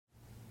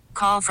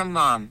Call from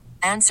mom.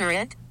 Answer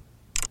it.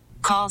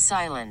 Call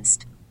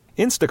silenced.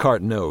 Instacart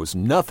knows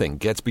nothing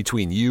gets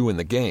between you and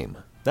the game.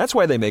 That's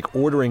why they make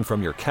ordering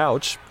from your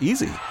couch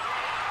easy.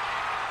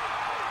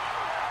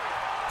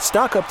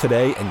 Stock up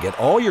today and get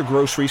all your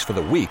groceries for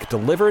the week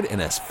delivered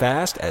in as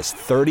fast as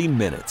 30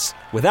 minutes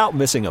without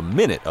missing a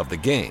minute of the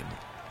game.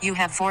 You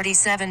have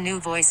 47 new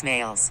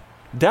voicemails.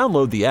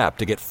 Download the app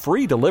to get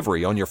free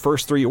delivery on your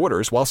first 3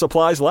 orders while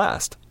supplies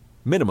last.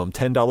 Minimum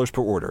 $10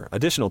 per order.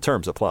 Additional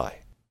terms apply.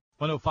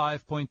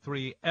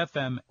 105.3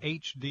 FM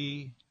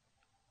HD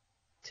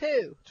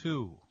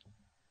 2.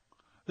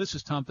 This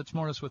is Tom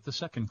Fitzmaurice with the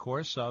second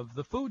course of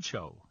The Food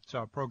Show. It's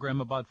our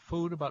program about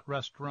food, about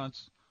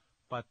restaurants,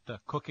 about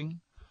cooking,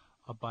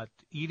 about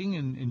eating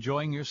and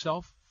enjoying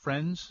yourself,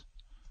 friends,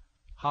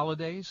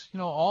 holidays,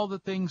 all the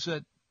things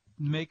that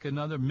make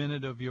another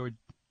minute of your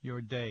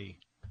day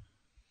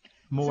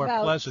more it's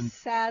about pleasant.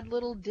 Sad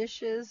little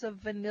dishes of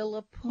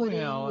vanilla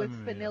pudding with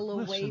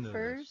vanilla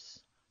wafers.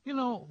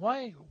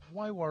 Why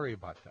worry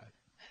about that?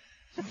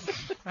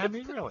 I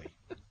mean, really.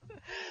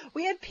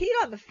 We had Pete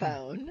on the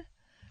phone.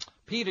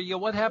 Peter,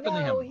 what happened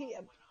to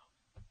him?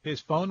 His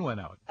phone went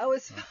out. Oh,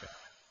 his Okay.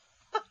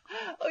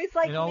 Oh, he's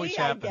like It always me,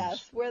 happens. I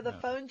guess, where the Yeah.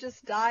 phone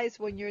just dies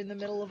when you're in the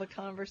middle of a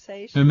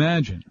conversation.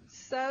 Imagine.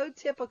 So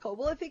typical.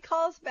 Well, if he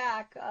calls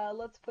back,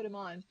 let's put him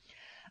on.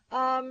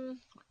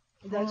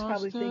 That's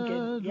probably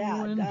thinking,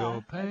 yeah, window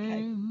duh. Okay.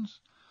 panes,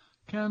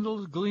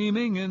 candles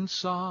gleaming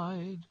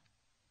inside,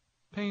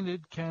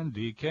 painted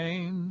candy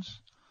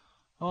canes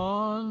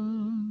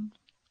on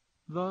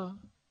the,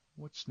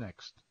 what's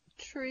next?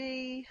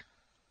 Tree.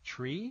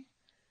 Tree?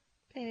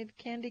 Painted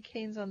candy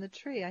canes on the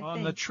tree, I think.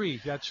 On the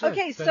tree, that's it.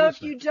 Okay, That so is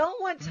if you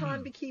don't want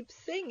Tom to keep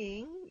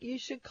singing, you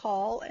should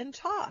call and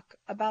talk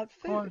about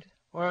food.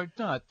 Or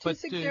not, but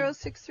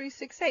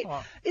 260-6368.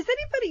 Oh. Is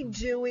anybody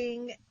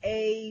doing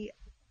a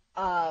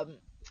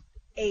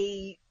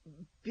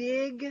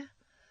big,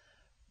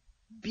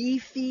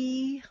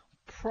 beefy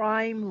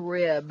prime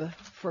rib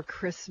for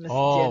Christmas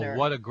dinner? Oh,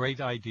 what a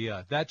great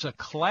idea. That's a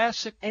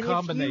classic and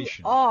combination. If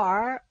you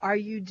are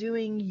you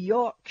doing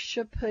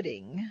Yorkshire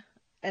pudding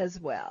as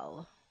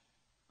well?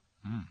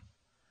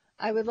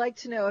 I would like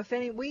to know if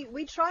any.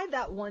 We tried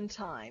that one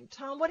time.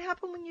 Tom, what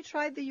happened when you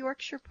tried the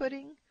Yorkshire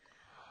pudding?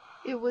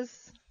 It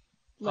was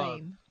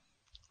lame.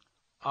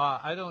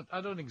 I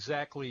don't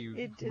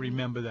exactly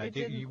remember that. It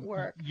didn't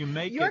work. You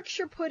make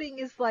Yorkshire pudding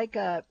is like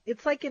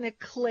it's like an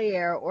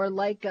eclair or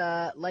like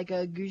a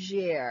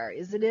gougere,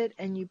 isn't it?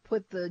 And you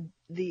put the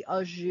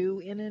au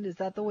jus in it. Is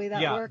that the way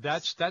that works? Yeah,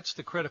 that's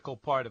the critical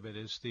part of it.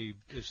 Is the.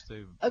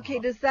 Okay,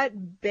 does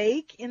that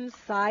bake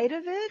inside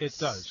of it? It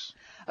does.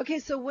 Okay,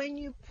 so when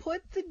you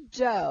put the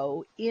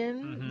dough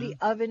in the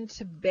oven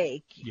to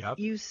bake, Yep.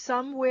 you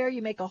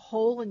make a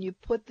hole and you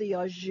put the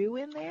au jus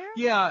in there?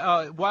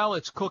 Yeah, while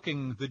it's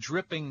cooking, the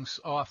drippings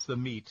off the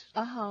meat.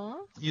 Uh-huh.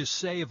 You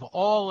save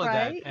all of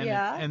Right, that,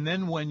 yeah. and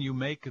then when you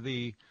make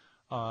the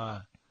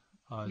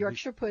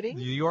Yorkshire pudding?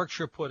 the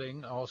Yorkshire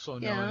pudding, also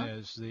known Yeah.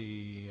 as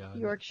the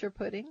Yorkshire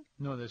pudding?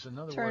 no, there's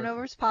another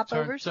Turnovers, word.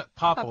 popovers?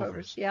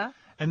 Popovers. Yeah.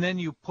 And then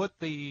you put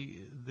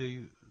the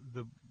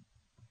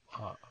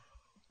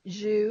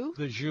Jus.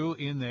 jus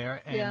in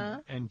there and Yeah.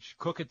 and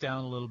cook it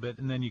down a little bit,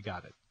 and then you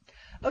got it.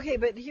 Okay,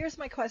 but here's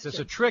my question. There's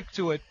a trick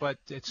to it, but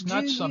it's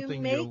not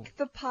something Do you make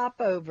the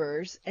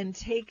popovers and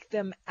take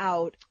them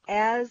out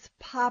as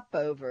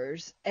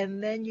popovers,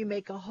 and then you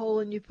make a hole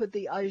and you put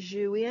the au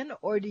jus in,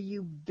 or do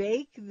you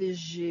bake the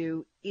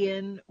jus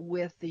in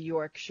with the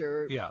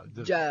Yorkshire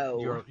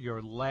dough?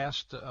 Your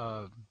last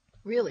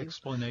Really?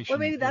 explanation. Well,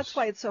 maybe that's is-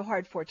 why it's so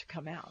hard for it to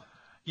come out.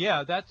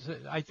 Yeah,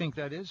 I think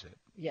that is it.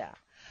 Yeah.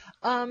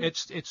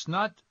 It's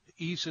not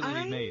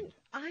easily made.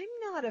 I'm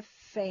not a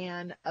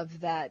fan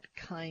of that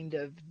kind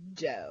of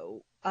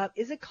dough.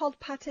 Is it called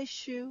pâté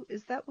choux?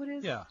 Is that what it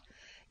is? Yeah.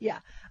 Yeah.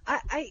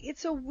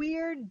 It's a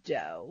weird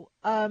dough.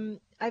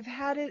 I've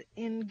had it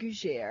in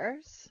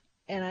gougères,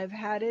 and I've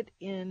had it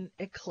in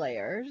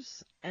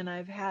eclairs, and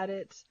I've had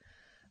it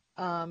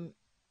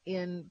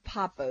in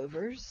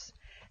popovers,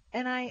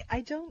 and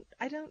I don't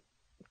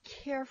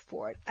care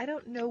for it. I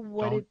don't know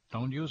what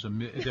Don't use them.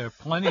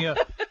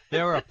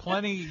 There are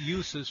plenty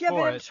uses yeah, for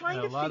but it. I'm trying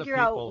and a to lot figure of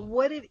people, out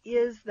what it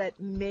is that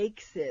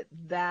makes it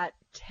that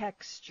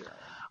texture.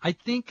 I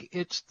think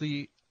it's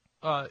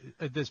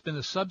there's been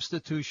a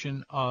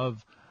substitution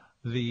of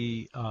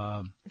the.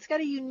 It's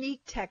got a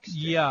unique texture.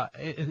 Yeah,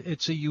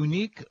 it's a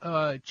unique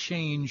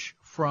change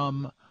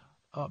from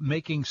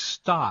making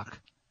stock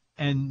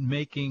and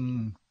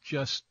making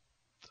just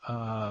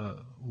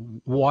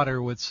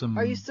water with some.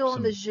 Are you still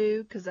on the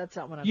jus? Because that's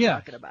not what I'm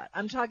talking about.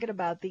 I'm talking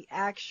about the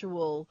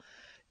actual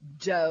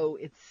dough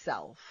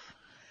itself.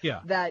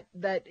 Yeah. That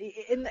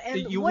and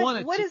You what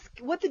want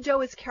it what the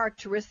dough is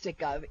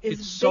characteristic of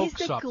is It soaks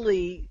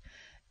basically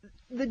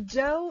the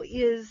dough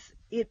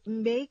it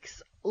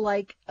makes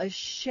like a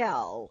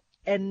shell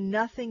and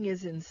nothing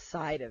is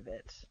inside of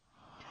it.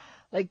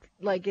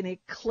 Like an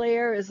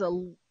eclair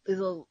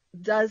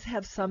does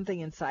have something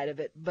inside of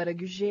it, but a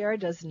gougère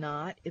does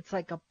not. It's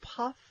like a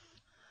puff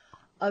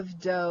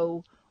of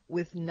dough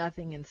with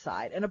nothing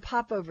inside. And a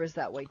popover is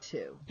that way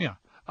too. Yeah.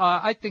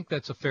 I think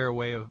that's a fair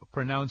way of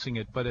pronouncing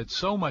it, but it's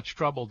so much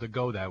trouble to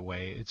go that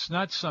way. It's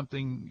not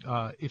something,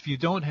 if you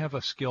don't have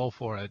a skill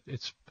for it,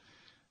 it's,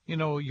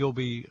 you'll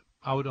be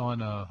out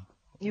on a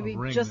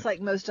ring. Just like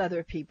most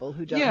other people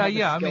who don't have a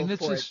skill I mean,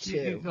 for it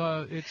too.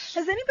 It's.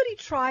 Has anybody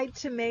tried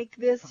to make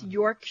this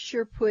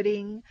Yorkshire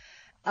pudding?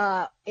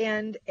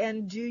 And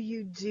do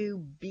you do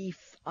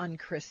beef on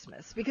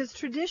Christmas? Because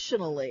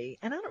traditionally,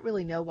 and I don't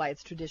really know why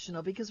it's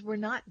traditional, because we're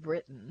not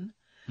Britain.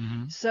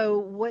 Mm-hmm. So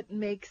what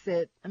makes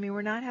it, I mean,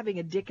 we're not having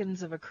a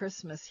Dickens of a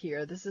Christmas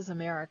here. This is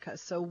America.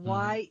 So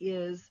why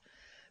is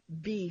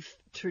beef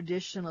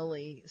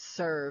traditionally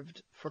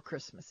served for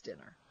Christmas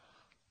dinner?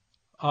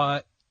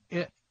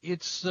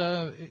 It's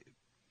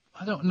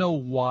I don't know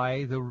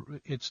why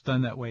it's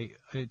done that way.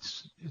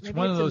 It's Maybe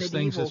one of those a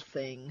medieval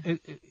things. thing.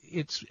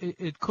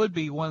 It could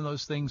be one of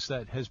those things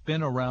that has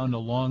been around a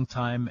long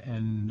time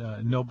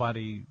and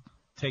nobody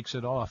takes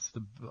it off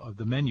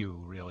the menu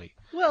really.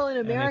 Well, in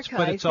America,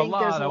 I think there's a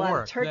lot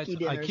of turkey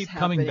dinners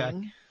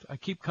happening. I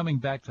keep coming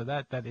back to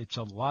that it's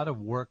a lot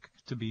of work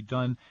to be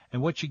done,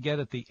 and what you get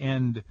at the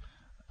end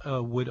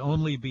would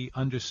only be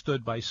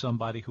understood by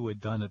somebody who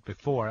had done it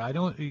before. I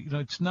don't,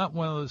 it's not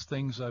one of those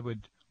things I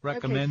would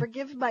recommend. Okay,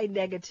 forgive my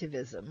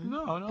negativism.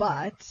 No.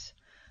 But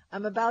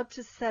I'm about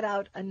to set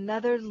out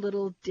another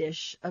little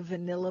dish of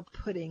vanilla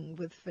pudding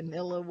with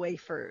vanilla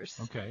wafers.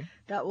 Okay.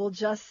 That will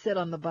just sit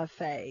on the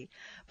buffet.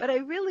 But I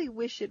really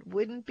wish it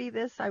wouldn't be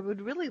this. I would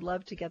really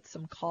love to get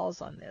some calls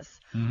on this.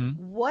 Mm-hmm.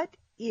 What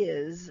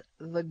is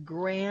the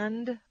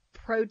grand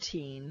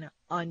protein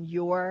on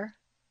your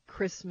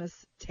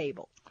Christmas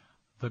table?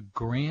 The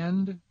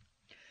grand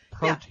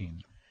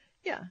protein.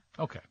 Yeah.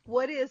 Okay.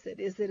 What is it?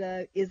 Is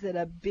it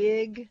a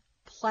big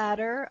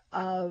platter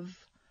of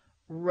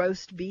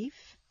roast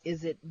beef?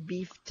 Is it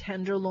beef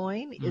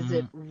tenderloin? Mm-hmm. Is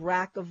it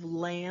rack of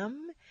lamb?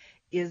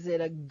 Is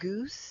it a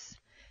goose?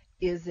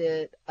 Is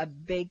it a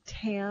baked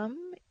ham?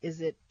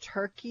 Is it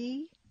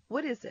turkey?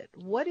 What is it?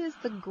 What is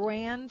the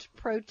grand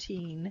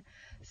protein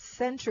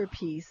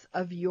centerpiece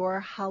of your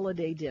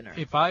holiday dinner?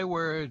 If I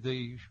were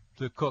the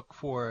cook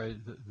for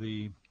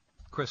the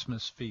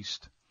Christmas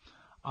feast,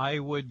 I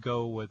would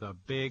go with a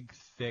big,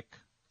 thick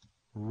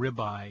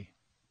ribeye.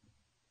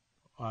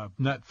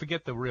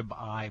 Forget the rib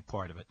eye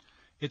part of it.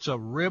 It's a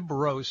rib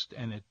roast,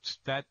 and it's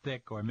that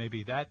thick, or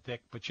maybe that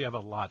thick, but you have a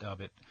lot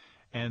of it.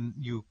 And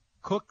you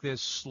cook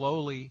this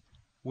slowly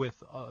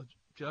with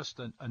just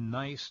a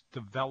nice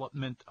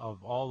development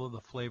of all of the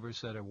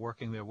flavors that are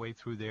working their way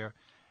through there.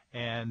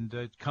 And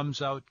it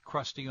comes out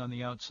crusty on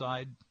the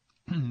outside.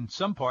 In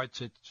some parts,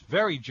 it's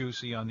very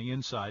juicy on the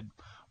inside.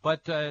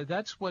 But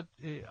that's what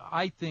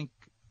I think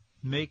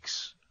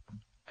makes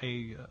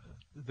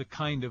the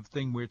kind of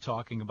thing we're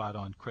talking about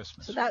on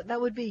Christmas. So that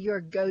would be your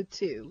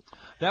go-to.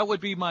 That would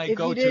be my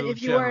go-to.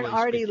 If you weren't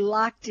already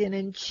locked in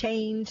and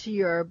chained to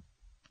your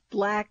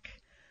black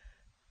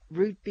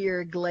root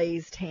beer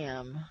glazed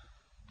ham.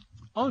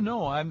 Oh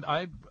no, I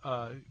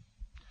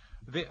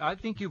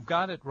think you've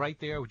got it right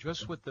there,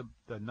 just with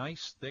the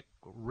nice thick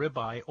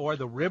ribeye or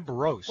the rib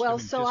roast. Well,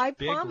 I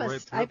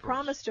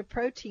promised a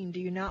protein.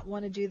 Do you not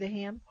want to do the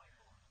ham?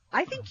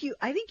 I think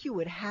you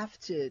would have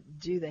to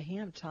do the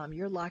ham, Tom.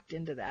 You're locked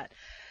into that.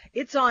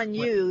 It's on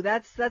you.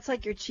 That's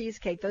like your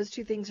cheesecake. Those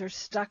two things are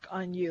stuck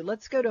on you.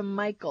 Let's go to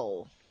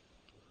Michael.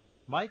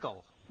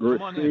 Michael,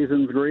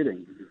 Season's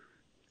greetings.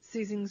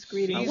 Season's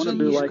greetings. I want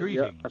to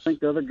do I think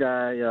the other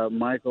guy,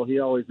 Michael, he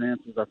always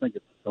answers. I think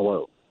it's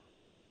hello.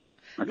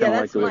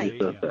 That's Mike.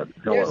 Hello.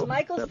 There's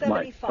Michael That's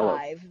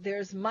 75.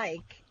 There's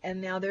Mike, and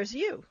now there's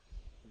you.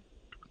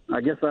 I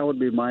guess I would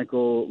be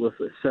Michael with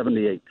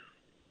 78.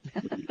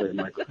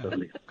 Michael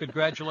 78.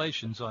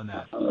 Congratulations on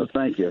that.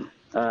 Thank you.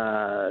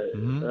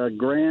 A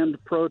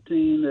grand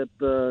protein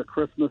at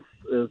Christmas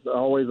is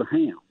always a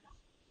ham.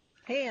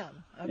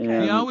 Ham.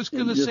 Okay. Yeah, I was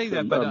going to say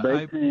that, but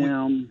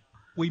ham.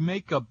 We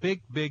make a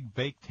big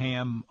baked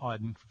ham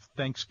on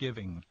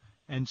Thanksgiving.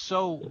 And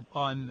so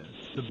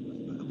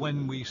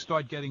when we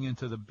start getting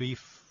into the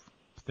beef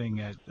thing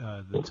at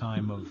the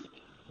time of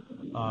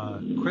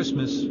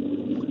Christmas,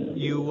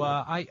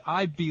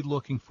 I'd be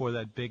looking for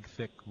that big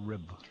thick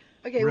rib.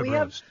 Okay,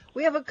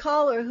 we have a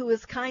caller who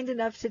was kind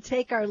enough to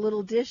take our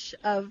little dish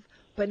of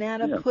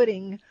banana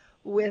pudding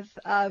with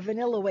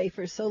vanilla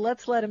wafers. So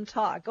let's let him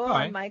talk. Go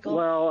on, Michael.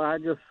 Well, I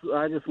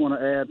just want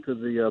to add to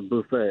the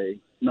buffet.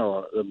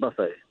 No, the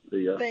buffet.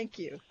 Thank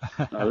you.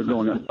 I was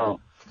going on.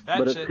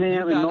 But it's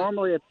ham, and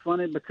normally it's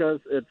funny because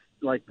it's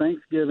like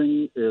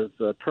Thanksgiving is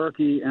a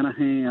turkey and a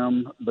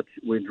ham, but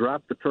we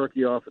drop the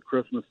turkey off at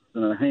Christmas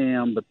and a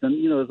ham. But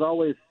then, there's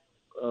always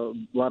a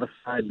lot of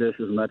side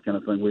dishes and that kind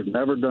of thing. We've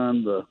never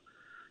done the,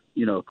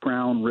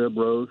 crown rib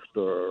roast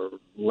or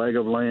leg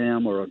of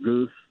lamb or a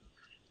goose.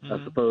 Mm-hmm.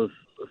 I suppose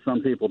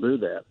some people do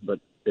that, but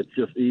it's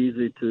just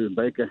easy to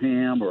bake a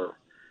ham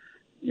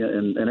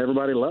and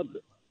everybody loves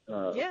it.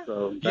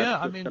 So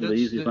that's kind of the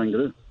easy thing to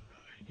do.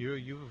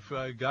 You've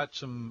got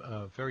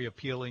some very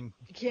appealing.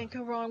 You can't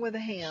go wrong with a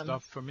ham.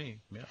 Stuff for me.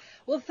 Yeah.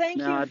 Well, thank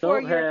you for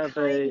your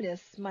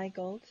kindness,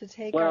 Michael, to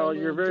take our Well,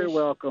 you're very dish.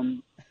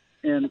 welcome.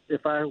 And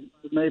if I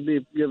may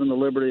be given the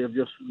liberty of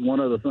just one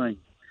other thing,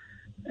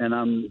 and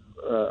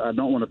I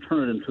don't want to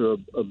turn it into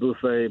a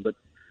buffet, but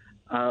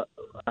I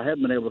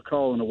haven't been able to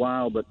call in a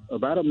while, but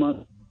about a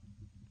month,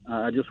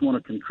 I just want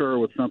to concur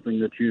with something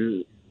that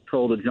you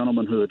told a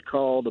gentleman who had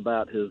called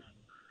about his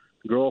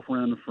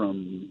girlfriend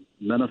from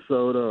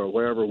Minnesota or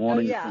wherever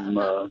wanting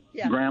some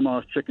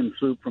grandma's chicken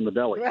soup from the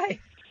deli. Right.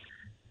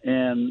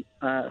 And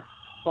I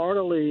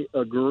wholeheartedly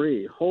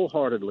agree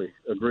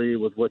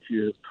with what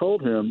you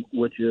told him,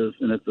 which is,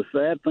 and it's a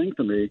sad thing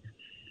to me,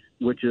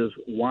 which is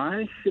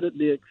why should it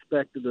be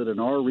expected that in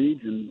our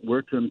region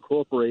we're to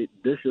incorporate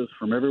dishes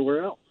from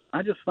everywhere else?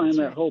 I just find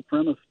that whole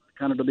premise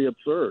kind of to be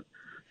absurd.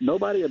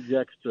 Nobody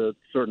objects to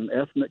certain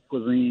ethnic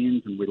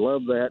cuisines, and we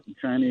love that, and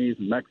Chinese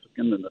and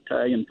Mexican and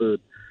Italian food,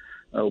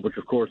 which,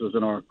 of course, is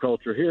in our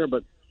culture here.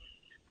 But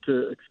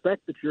to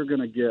expect that you're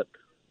going to get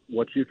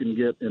what you can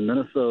get in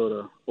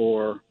Minnesota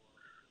or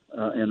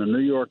in a New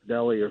York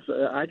deli,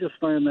 I just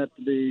find that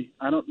to be,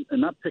 and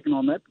not picking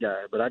on that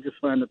guy, but I just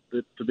find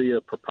it to be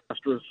a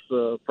preposterous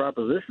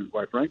proposition,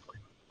 quite frankly.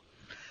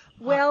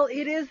 Well,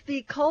 it is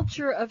the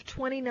culture of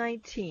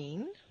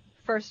 2019,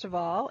 first of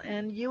all,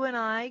 and you and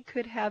I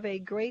could have a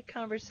great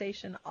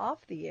conversation off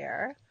the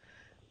air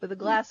with a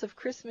glass of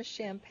Christmas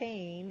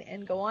champagne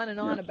and go on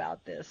and on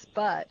about this.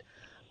 But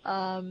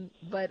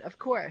of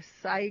course,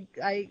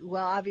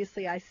 well,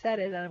 obviously I said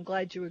it, and I'm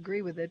glad you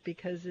agree with it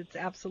because it's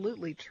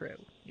absolutely true,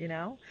 you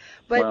know.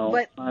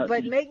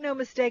 But make no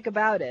mistake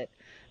about it,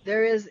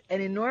 there is an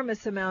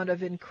enormous amount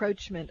of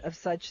encroachment of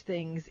such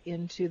things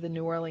into the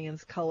New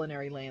Orleans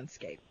culinary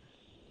landscape.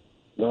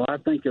 Well, I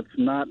think it's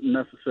not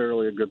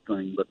necessarily a good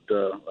thing, but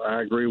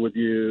I agree with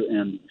you.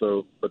 And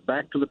so, but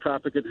back to the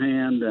topic at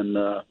hand, and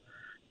I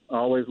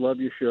always love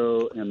your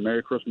show, and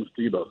Merry Christmas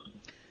to you both.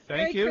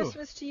 Thank you. Merry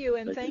Christmas to you,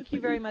 and thank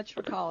you very much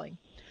for calling.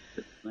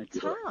 Thank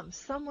you. Tom,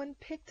 someone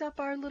picked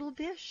up our little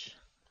dish.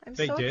 I'm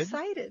They so did?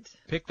 excited.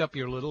 Picked up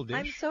your little dish?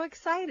 I'm so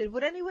excited.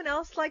 Would anyone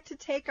else like to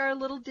take our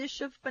little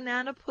dish of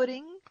banana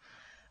pudding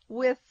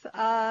with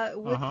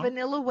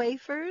vanilla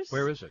wafers?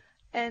 Where is it?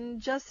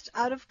 And just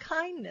out of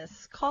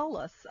kindness, call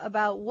us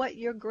about what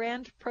your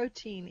grand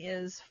protein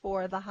is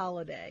for the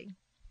holiday.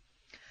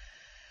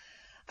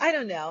 I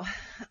don't know.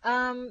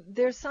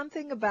 There's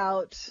something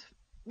about,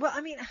 well,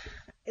 I mean,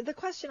 the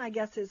question, I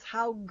guess, is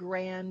how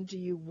grand do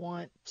you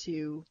want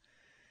to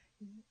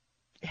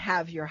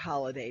have your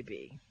holiday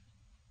be?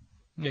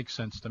 Makes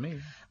sense to me.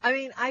 I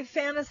mean, I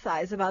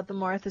fantasize about the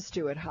Martha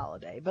Stewart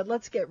holiday, but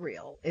let's get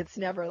real. It's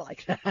never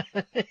like that.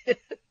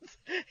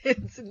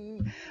 It's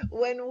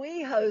when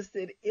we host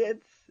it,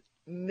 it's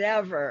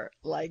never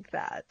like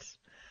that.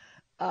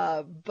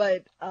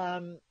 But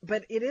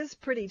it is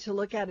pretty to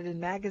look at it in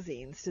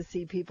magazines to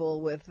see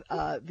people with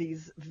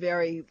these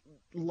very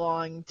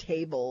long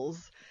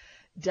tables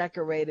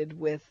decorated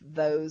with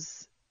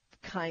those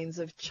kinds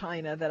of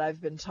china that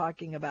I've been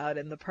talking about,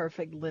 and the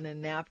perfect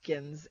linen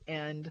napkins,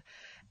 and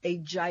a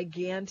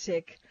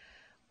gigantic,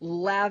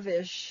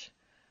 lavish,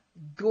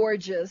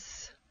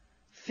 gorgeous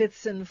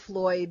Fitz and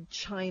Floyd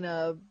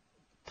china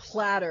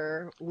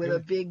platter with a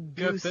big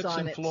goose Fitz on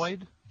and it.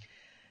 Floyd?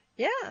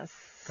 Yes.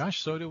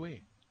 Gosh, so do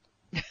we.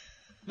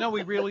 No,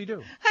 we really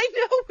do. I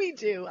know we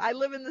do. I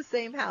live in the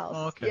same house.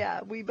 Oh, okay.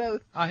 Yeah, we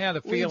both. I had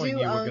a feeling we you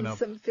do were own going to.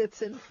 some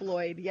Fitz and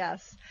Floyd,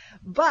 yes.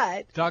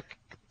 But Duck,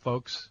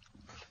 folks.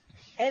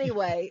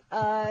 anyway,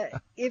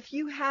 if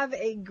you have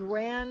a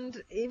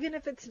grand, even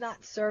if it's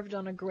not served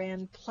on a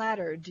grand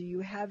platter, do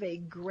you have a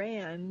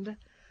grand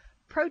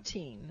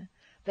protein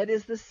that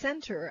is the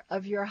center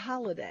of your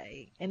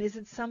holiday? And is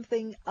it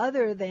something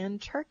other than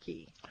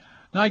turkey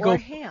or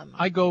ham?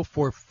 I go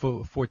for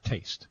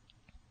taste.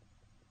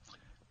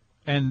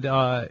 And,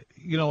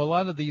 you know, a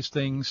lot of these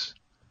things,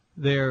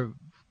 they're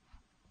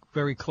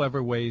very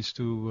clever ways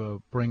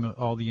to bring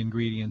all the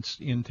ingredients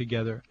in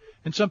together.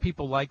 And some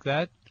people like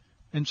that,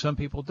 and some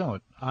people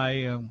don't.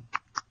 I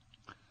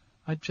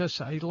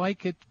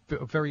like it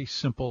very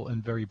simple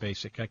and very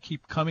basic. I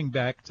keep coming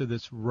back to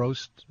this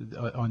roast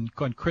on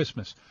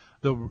Christmas,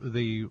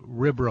 the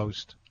rib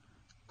roast,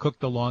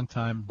 cooked a long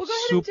time, well, go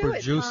ahead super and do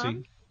it, juicy.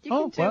 Tom. You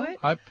can do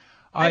it.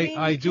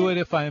 I do it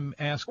if I'm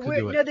asked to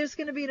do it. No, there's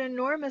going to be an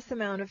enormous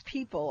amount of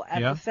people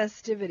at the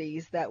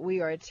festivities that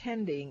we are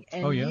attending,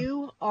 and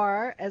you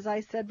are, as I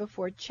said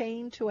before,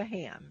 chained to a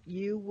ham.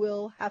 You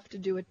will have to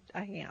do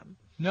a ham.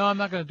 No, I'm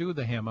not going to do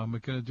the ham. I'm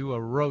going to do a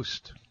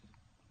roast.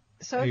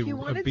 So if you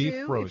want to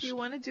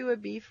do a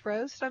beef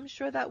roast, I'm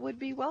sure that would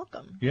be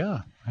welcome.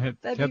 Yeah,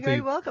 that'd be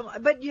very welcome.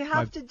 But you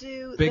have to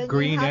do big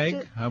green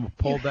egg. I will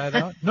pull that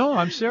out. No,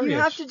 I'm serious. You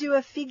have to do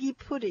a figgy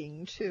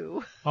pudding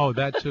too. Oh,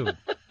 that too.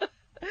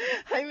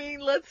 I mean,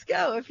 let's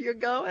go. If you're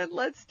going,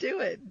 let's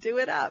do it. Do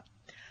it up.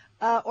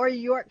 Or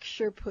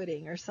Yorkshire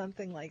pudding or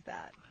something like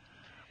that.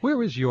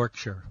 Where is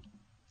Yorkshire?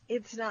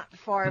 It's not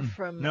far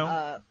from,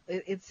 no?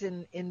 It's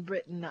in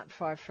Britain, not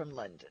far from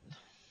London.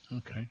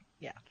 Okay.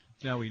 Yeah.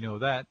 Now we know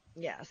that.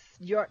 Yes,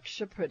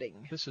 Yorkshire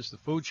pudding. This is the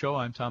Food Show.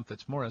 I'm Tom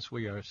Fitzmaurice.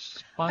 We are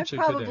sponsored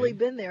I've probably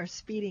today. been there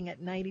speeding at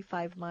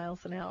 95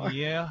 miles an hour.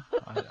 Yeah,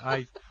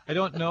 I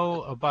don't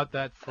know about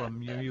that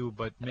from you,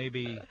 but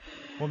maybe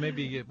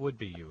it would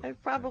be you. I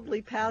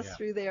probably passed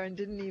through there and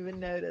didn't even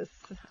notice.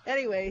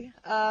 Anyway,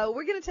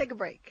 we're going to take a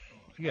break.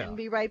 Yeah. And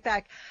be right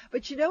back.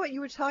 But you know what?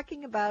 You were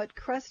talking about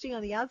crusty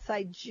on the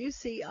outside,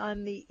 juicy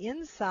on the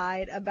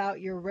inside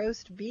about your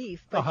roast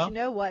beef. But you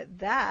know what?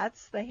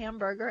 That's the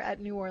hamburger at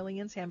New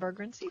Orleans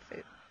Hamburger and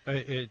Seafood.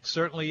 It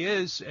certainly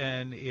is,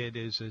 and it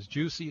is as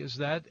juicy as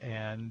that.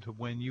 And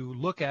when you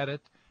look at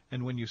it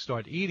and when you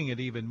start eating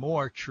it even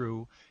more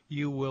true,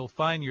 you will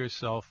find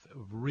yourself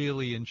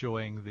really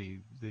enjoying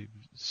the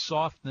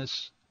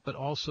softness, but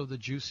also the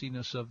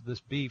juiciness of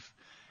this beef.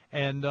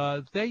 And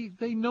they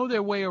know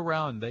their way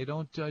around. They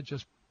don't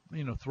just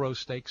throw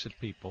steaks at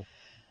people.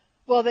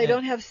 Well, they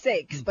don't have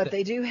steaks, but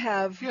they do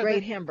have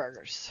great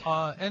hamburgers.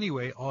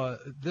 Anyway,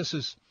 this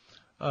is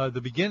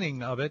the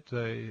beginning of it.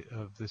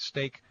 Of the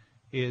steak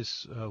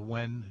is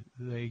when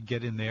they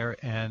get in there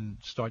and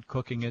start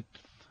cooking it.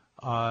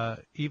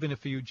 Even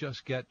if you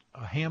just get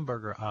a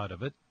hamburger out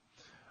of it,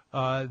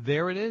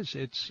 there it is.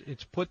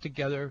 It's put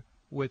together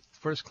with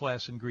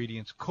first-class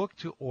ingredients,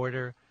 cooked to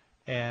order.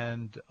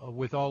 And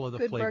with all of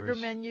the flavors.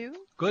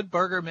 Good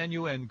burger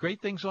menu and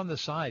great things on the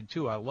side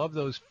too. I love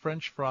those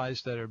French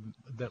fries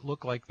that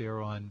look like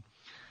they're on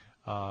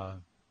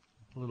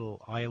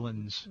little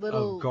islands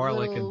of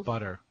garlic and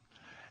butter,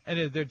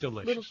 and they're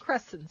delicious. Little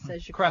crescents,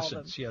 as you call them.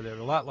 Crescents, yeah, they're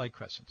a lot like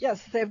crescents.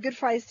 Yes, they have good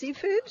fried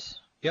seafood.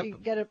 Yep. You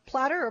get a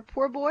platter or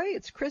poor boy.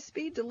 It's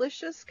crispy,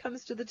 delicious,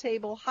 comes to the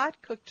table hot,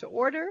 cooked to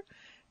order.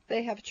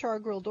 They have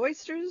char-grilled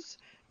oysters,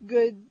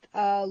 good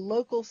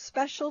local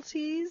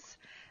specialties.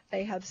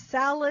 They have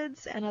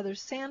salads and other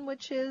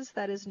sandwiches.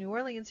 That is New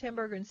Orleans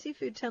Hamburger and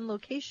Seafood, 10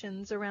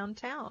 locations around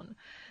town.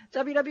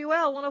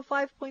 WWL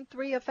 105.3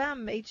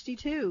 FM,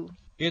 HD2.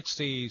 It's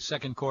the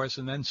second course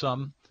and then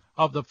some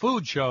of the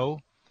Food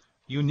Show,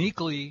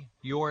 uniquely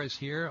yours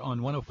here on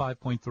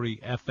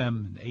 105.3 FM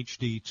and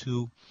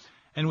HD2.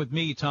 And with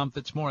me, Tom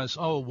Fitzmaurice.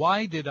 Oh,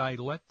 why did I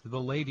let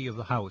the lady of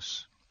the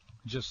house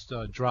just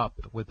drop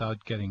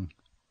without getting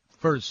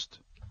first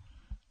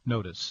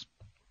notice?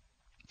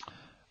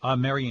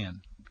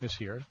 Marianne is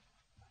here.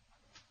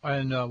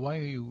 And why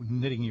are you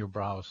knitting your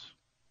brows?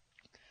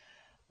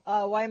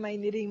 Why am I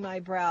knitting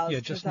my brows?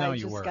 Yeah, just now I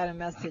you were. just got a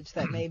message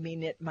that made me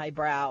knit my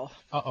brow.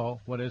 Uh-oh,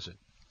 what is it?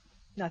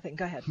 Nothing,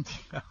 go ahead.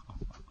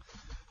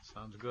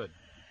 Sounds good.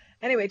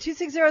 Anyway,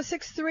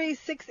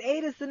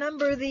 260-6368 is the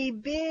number. The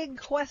big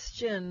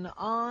question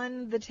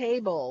on the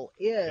table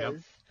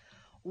is,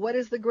 what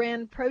is the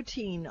grand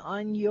protein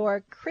on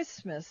your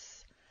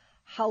Christmas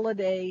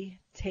holiday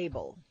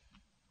table?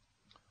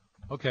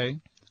 Okay.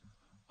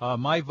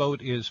 My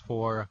vote is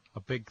for a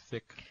big,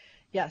 thick.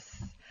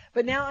 Yes.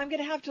 But now I'm going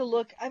to have to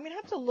look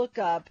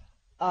up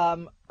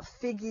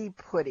figgy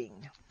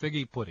pudding.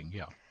 Figgy pudding,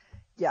 yeah.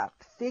 Yeah,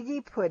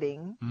 figgy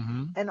pudding,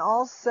 Mm-hmm. and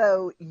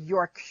also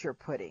Yorkshire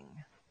pudding.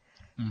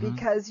 Mm-hmm.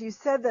 Because you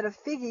said that a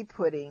figgy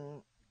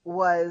pudding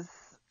was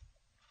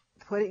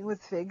pudding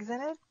with figs in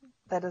it.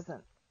 That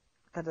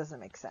doesn't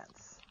make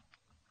sense.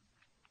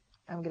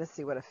 I'm going to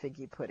see what a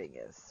figgy pudding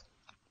is.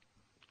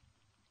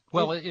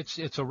 Well,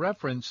 it's a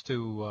reference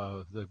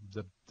to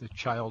the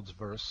child's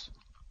verse.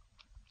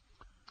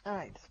 All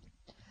right.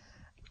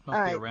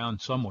 Must be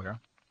around somewhere.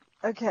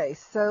 Okay,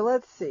 so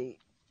let's see.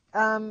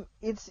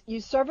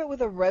 You serve it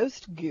with a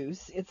roast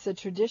goose. It's a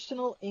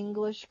traditional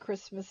English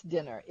Christmas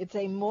dinner. It's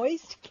a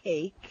moist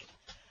cake,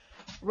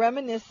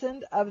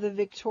 reminiscent of the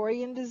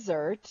Victorian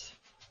dessert.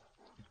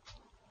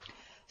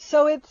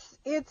 So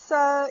it's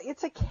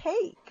a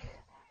cake.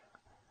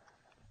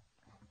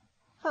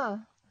 Huh.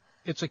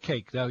 It's a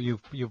cake. Now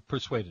you've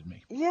persuaded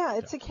me. Yeah,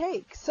 it's a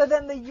cake. So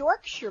then the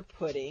Yorkshire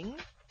pudding.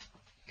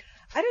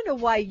 I don't know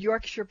why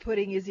Yorkshire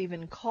pudding is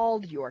even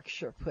called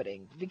Yorkshire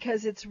pudding,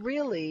 because it's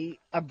really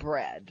a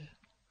bread,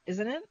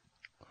 isn't it?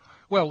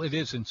 Well, it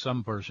is in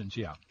some versions,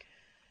 yeah.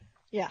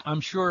 Yeah. I'm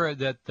sure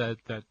that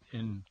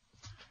in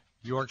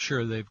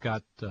Yorkshire they've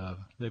got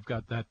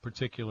that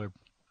particular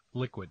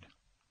liquid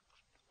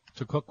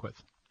to cook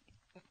with.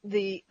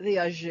 The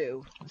au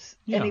jus.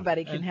 Yeah,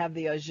 Anybody can have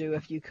the au jus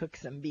if you cook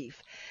some beef.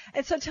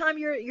 And so, Tom,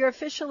 you're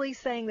officially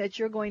saying that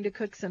you're going to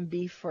cook some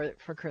beef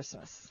for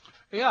Christmas.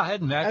 Yeah, I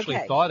hadn't actually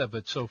thought of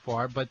it so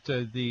far, but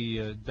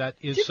that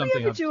is Did something.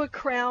 Did we ever do a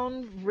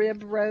crown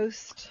rib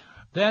roast?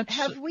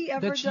 Have we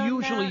ever that's done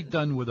usually that?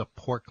 done with a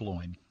pork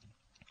loin,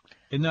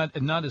 and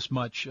not as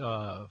much.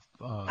 I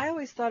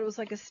always thought it was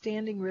like a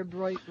standing rib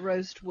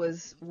roast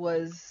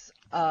was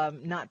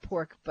not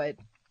pork but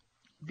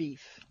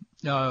beef.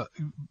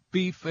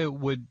 Beef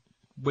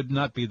would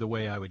not be the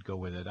way I would go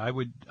with it.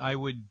 I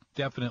would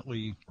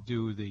definitely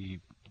do the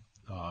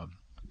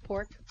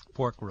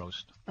pork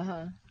roast.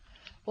 Uh-huh.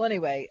 Well,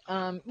 anyway,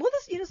 some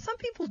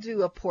people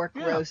do a pork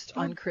roast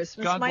on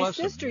Christmas. God My bless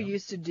them, sister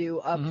used to do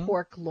a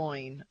pork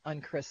loin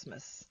on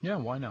Christmas. Yeah,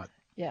 why not?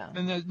 Yeah.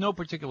 And there's no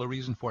particular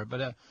reason for it,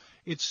 but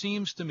it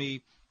seems to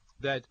me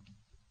that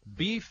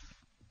beef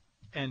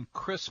and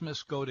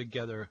Christmas go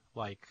together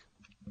like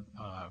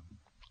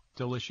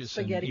delicious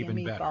spaghetti and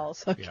even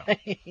meatballs. better.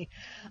 Okay. Yeah.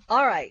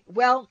 All right.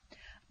 Well,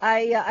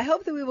 I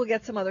hope that we will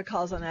get some other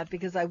calls on that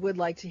because I would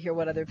like to hear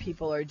what other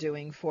people are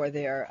doing for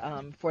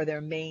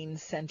their main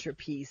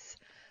centerpiece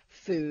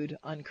food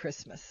on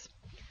Christmas.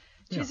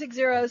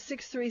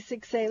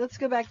 260-6368. Let's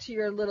go back to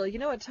your little. You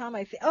know what, Tom?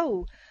 I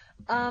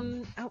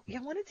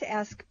wanted to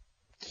ask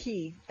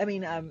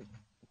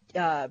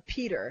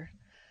Peter,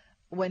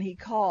 when he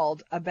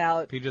called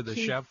about Peter the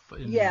chef.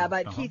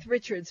 About Keith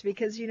Richards,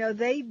 because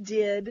they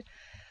did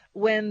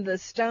when the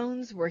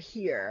Stones were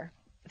here.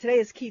 Today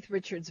is Keith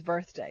Richards'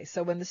 birthday,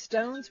 so when the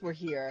Stones were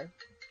here,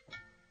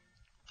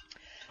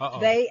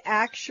 they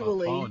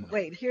actually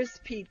wait. Here's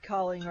Pete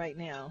calling right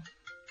now.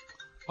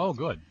 Oh,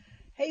 good.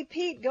 Hey,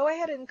 Pete, go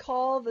ahead and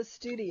call the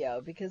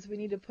studio because we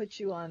need to put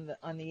you on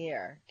the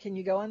air. Can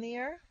you go on the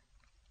air?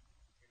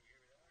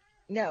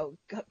 No,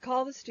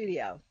 call the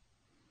studio.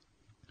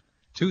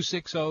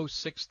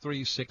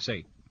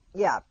 260-6368.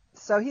 Yeah,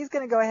 so he's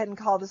going to go ahead and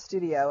call the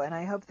studio, and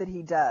I hope that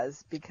he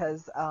does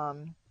because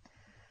I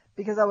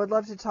would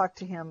love to talk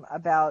to him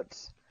about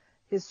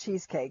his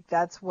cheesecake.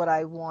 That's what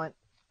I want.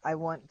 I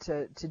want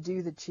to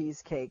do the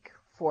cheesecake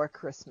for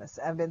Christmas.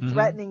 I've been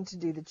threatening to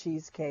do the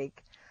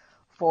cheesecake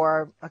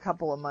for a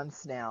couple of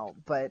months now,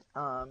 but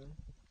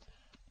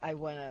I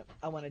wanna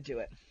do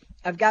it.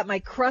 I've got my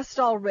crust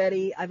all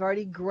ready. I've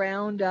already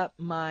ground up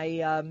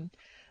my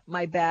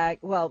my bag.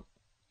 Well,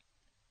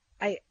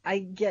 I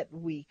get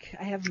weak.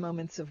 I have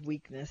moments of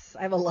weakness.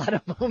 I have a lot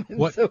of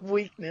moments of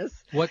weakness.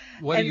 What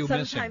are you missing?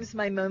 And sometimes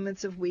my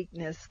moments of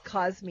weakness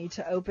cause me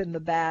to open the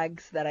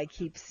bags that I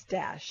keep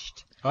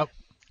stashed. Oh,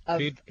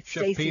 of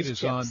Chef Pete is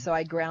chips, on. So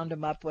I ground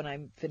them up when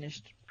I'm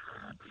finished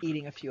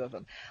eating a few of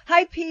them.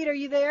 Hi, Pete. Are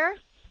you there?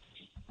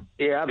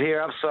 Yeah, I'm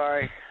here. I'm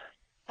sorry.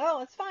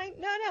 Oh, it's fine.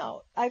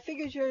 No. I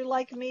figured you're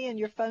like me and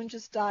your phone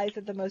just dies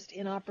at the most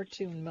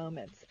inopportune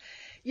moments.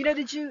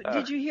 Did you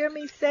hear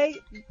me say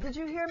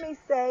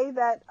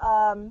that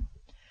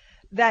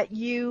that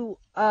you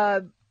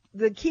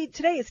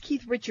today is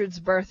Keith Richards'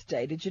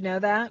 birthday. Did you know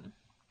that?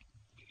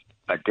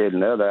 I didn't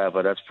know that,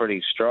 but that's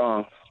pretty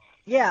strong.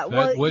 Yeah,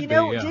 well,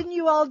 yeah. Didn't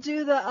you all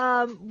do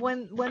the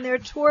when their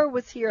tour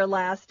was here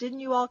last?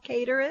 Didn't you all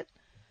cater it?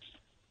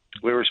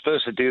 We were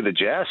supposed to do the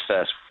Jazz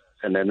Fest,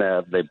 and then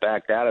they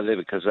backed out of it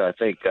because I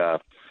think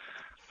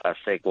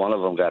one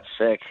of them got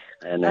sick,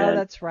 and then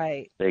that's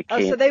right. They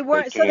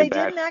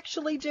didn't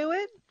actually do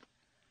it.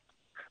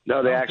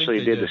 No, they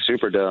actually did the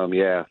Superdome.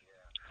 Yeah.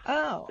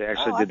 Oh. They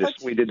actually did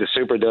this. We did the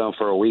Superdome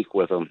for a week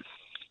with them.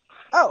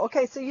 Oh,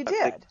 okay. So you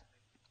did.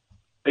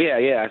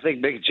 Yeah. I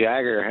think Mick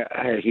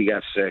Jagger, he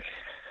got sick.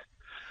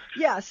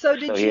 Yeah. So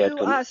did you?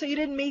 So you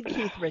didn't meet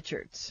Keith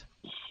Richards?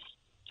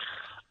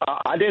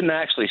 I didn't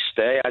actually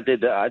stay. I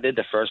did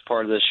the first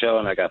part of the show,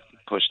 and I got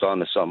pushed on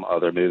to some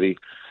other movie.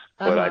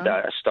 But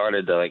I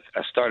started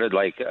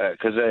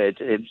because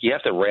you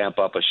have to ramp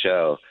up a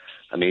show.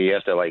 I mean, you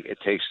have to it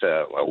takes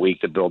a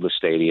week to build the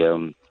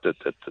stadium.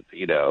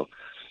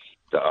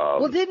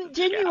 Well, didn't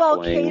you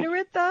all cater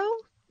it though?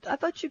 I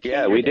thought you catered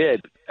Yeah, we it.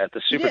 did at the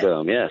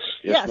Superdome. Yes.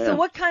 Yeah. Ma'am. So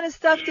what kind of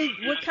stuff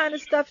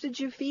did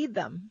you feed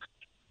them?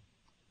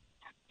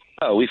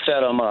 Oh, we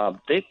fed them.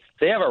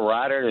 They have a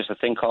rider. There's a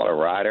thing called a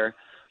rider.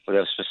 Where they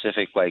have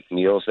specific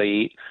meals they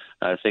eat.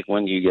 I think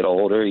when you get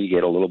older, you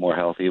get a little more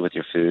healthy with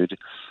your food.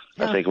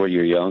 I think when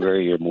you're younger,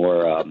 you're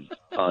more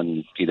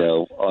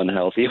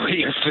unhealthy with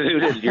your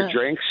food and your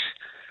drinks.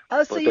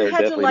 Oh, so you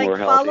had to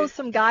follow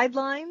some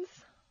guidelines?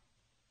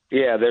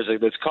 Yeah,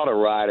 it's called a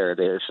rider.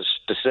 There's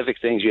specific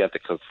things you have to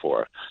cook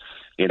for,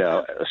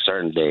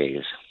 certain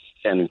days.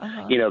 And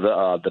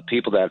the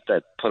people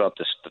that put up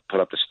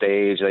the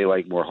stage, they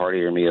like more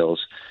heartier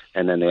meals,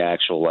 and then the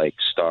actual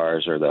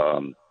stars or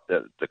the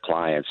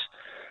clients,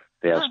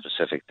 they have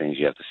specific things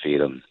you have to feed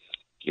them.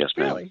 Yes,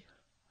 ma'am. Really?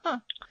 Huh.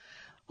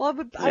 Well,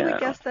 I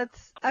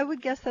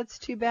would guess that's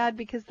too bad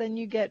because then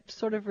you get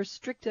sort of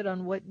restricted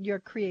on what your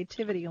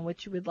creativity and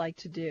what you would like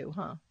to do,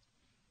 huh?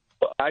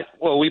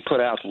 Well, we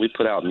put out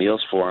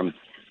meals for them,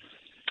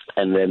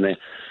 and then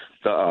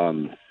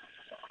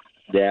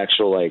the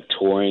actual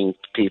touring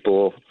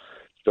people,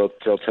 they'll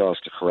tell us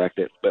to correct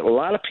it. But a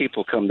lot of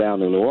people come down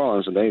to New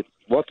Orleans and they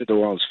want the New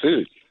Orleans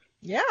food.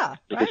 Yeah,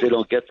 because they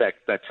don't get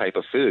that type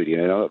of food.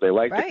 They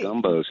like the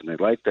gumbos and they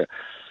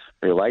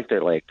like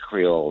their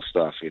Creole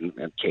stuff and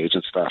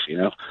Cajun stuff.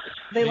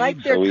 They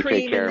like their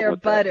cream and their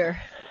butter.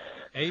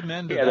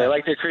 Amen to that. They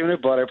like their cream and their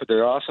butter, but they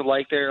also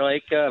like their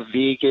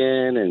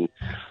vegan and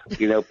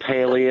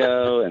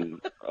paleo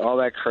and all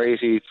that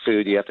crazy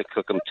food. You have to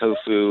cook them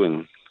tofu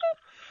and.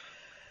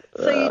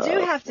 So you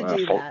do have to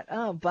do that.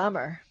 Oh,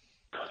 bummer.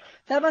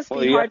 That must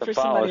be hard for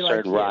somebody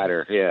like you.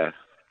 Rider.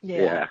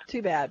 Yeah.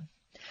 Too bad.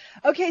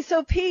 Okay,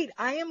 so Pete,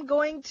 I am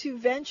going to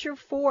venture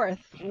forth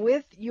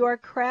with your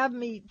crab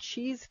meat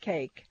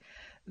cheesecake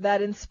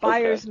that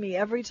inspires me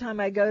every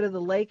time I go to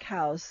the lake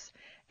house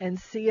and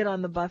see it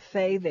on the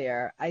buffet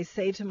there. I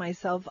say to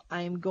myself,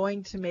 I am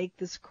going to make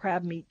this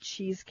crab meat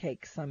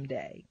cheesecake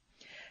someday.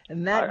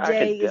 And that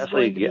day is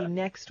going to be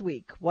next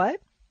week. What?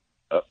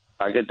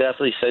 I could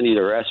definitely send you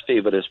the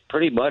recipe, but it's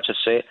pretty much the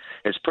same.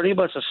 It's pretty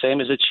much the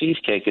same as a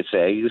cheesecake. It's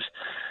eggs,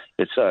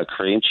 it's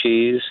cream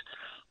cheese.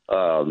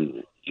 I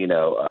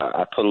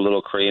put a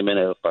little cream in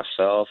it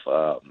myself.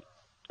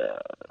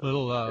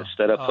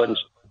 Instead of putting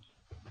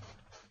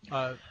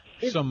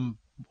some.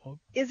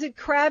 Is it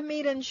crab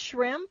meat and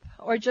shrimp,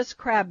 or just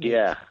crab meat?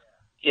 Yeah.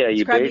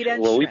 You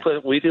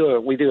we do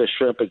a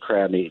shrimp and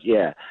crab meat.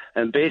 Yeah,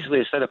 and basically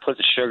instead of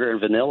putting sugar and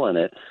vanilla in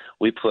it,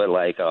 we put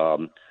like a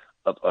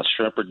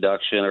shrimp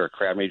reduction or a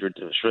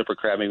shrimp or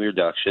crab meat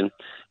reduction.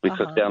 We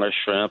cook down our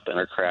shrimp and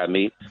our crab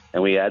meat,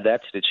 and we add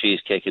that to the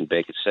cheesecake and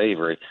bake it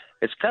savory.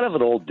 It's kind of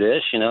an old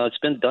dish, it's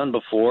been done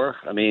before.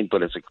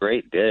 But it's a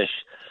great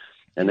dish.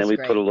 And then we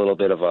put a little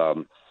bit of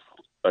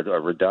a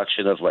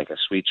reduction of like a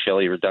sweet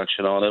chili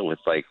reduction on it with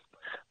like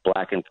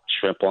blackened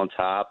shrimp on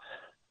top.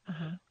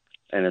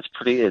 And it's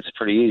pretty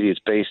easy. It's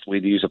based.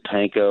 We'd use a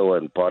panko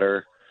and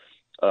butter,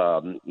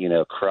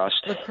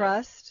 crust. The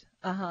crust.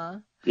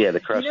 Yeah, the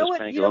crust is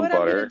panko and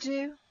butter.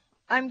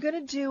 I'm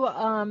gonna do.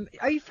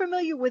 Are you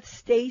familiar with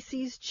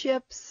Stacy's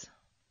chips?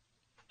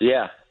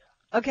 Yeah.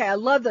 Okay, I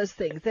love those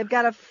things. They've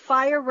got a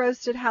fire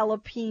roasted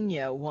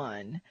jalapeno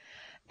one,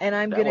 and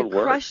I'm gonna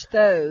crush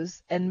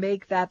those and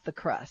make that the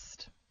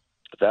crust.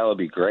 That would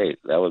be great.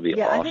 That would be awesome.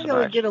 Yeah, I think it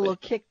would get a little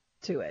kick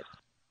to it.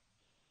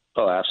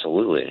 Oh,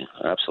 absolutely.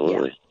 Yeah.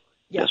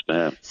 Yes,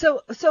 ma'am.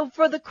 So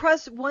for the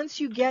crust, once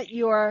you get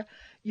your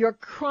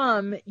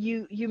crumb,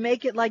 you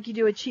make it like you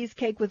do a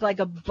cheesecake with like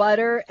a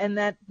butter, and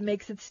that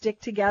makes it stick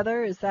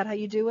together. Is that how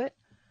you do it?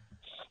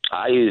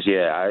 I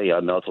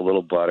melt a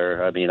little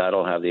butter. I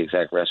don't have the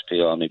exact recipe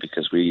on me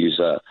because we use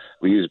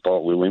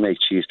bulk. When we make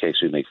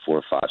cheesecakes, we make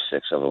 4, 5,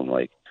 6 of them,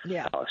 like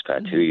Alex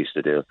Patu used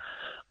to do.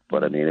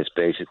 But it's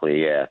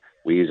basically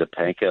we use a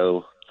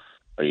panko,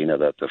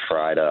 the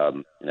fried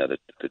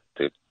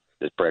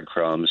the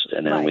breadcrumbs,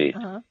 and then we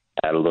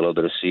add a little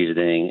bit of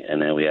seasoning,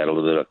 and then we add a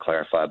little bit of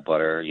clarified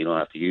butter. You don't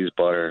have to use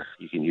butter.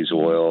 You can use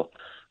oil.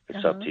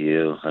 It's up to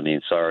you.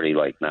 It's already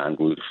like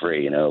non-gluten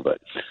free,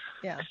 but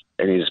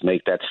and you just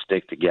make that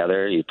stick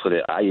together. You put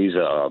it. I use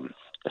a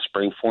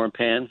springform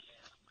pan.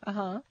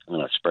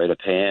 And I spray the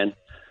pan,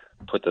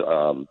 put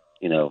the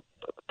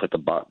put the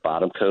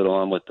bottom coat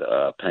on with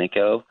the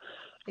panko,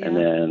 and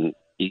then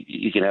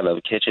you can have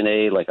a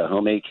KitchenAid, like a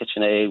homemade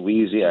KitchenAid. We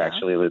use we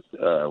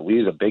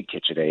use a big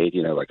KitchenAid,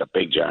 like a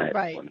big giant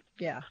one.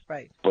 Yeah,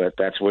 right. But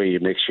that's where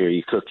you make sure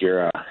you cook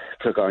your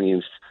cook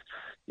onions,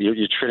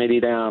 your Trinity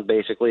down,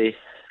 basically.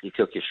 You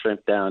cook your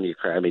shrimp down, your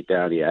crab meat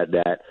down, you add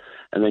that,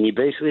 and then you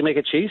basically make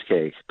a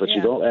cheesecake. But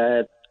you don't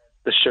add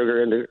the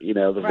sugar and the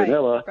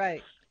vanilla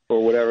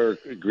or whatever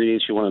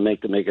ingredients you want to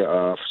make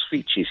a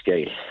sweet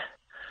cheesecake.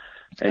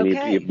 And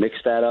you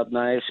mix that up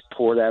nice,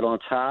 pour that on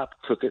top,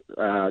 cook it.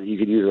 You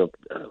could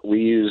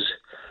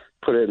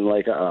put it in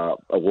like a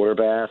water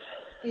bath.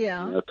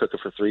 Yeah. Cook it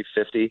for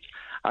 350.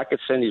 I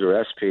could send you the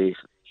recipe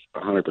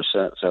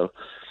 100%. So,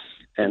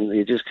 and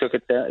you just cook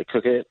it,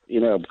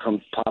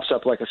 pops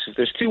up like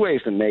there's 2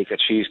 ways to make a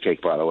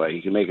cheesecake, by the way.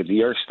 You can make it New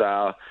York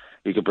style.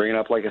 You can bring it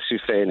up like a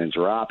souffle and then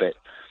drop it.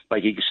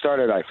 Like you can start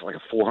it like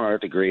a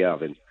 400 degree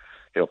oven.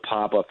 It'll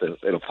pop up the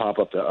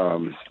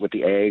with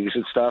the eggs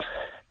and stuff.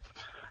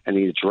 And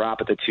you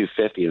drop it to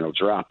 250, and it'll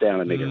drop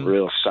down and make it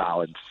real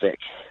solid, thick.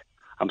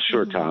 I'm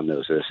sure Tom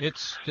knows this.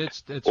 It's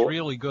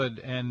really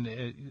good,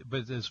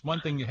 but there's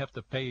one thing you have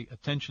to pay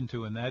attention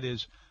to, and that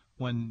is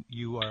when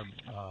you are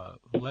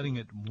letting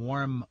it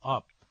warm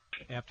up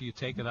after you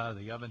take it out of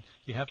the oven.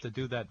 You have to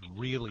do that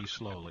really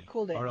slowly,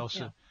 or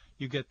else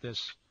you get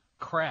this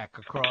crack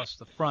across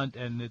the front,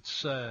 and it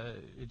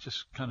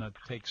just kind of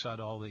takes out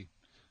all the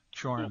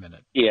charm in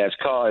it. Yeah, it's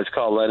called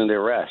letting it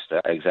rest.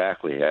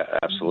 Exactly. Yeah,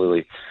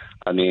 absolutely.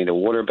 A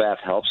water bath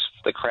helps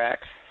the crack,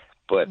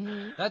 but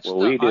what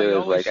we do is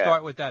always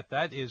start with that.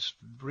 That is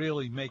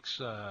really makes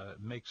the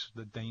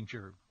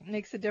danger.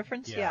 Makes a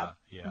difference. Yeah.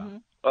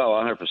 Oh,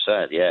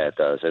 100%. Yeah, it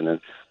does. And then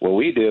what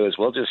we do is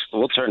we'll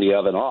turn the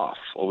oven off.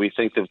 When we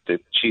think that the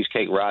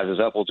cheesecake rises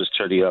up, we'll just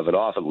turn the oven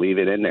off and leave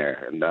it in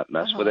there and not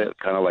mess with it.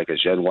 Kind of like a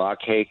Genoise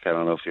cake. I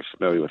don't know if you're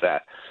familiar with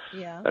that.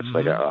 Yeah. That's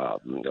like a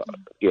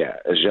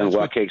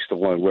Genoise cake's the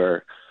one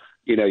where,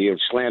 you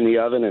slam the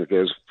oven and it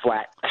goes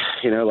flat,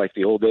 like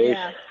the old days.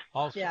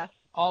 Yeah.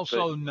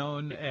 Also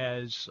known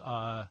as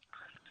the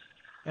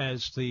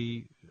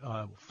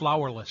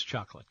flourless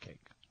chocolate cake.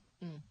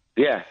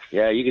 Yeah,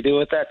 you could do it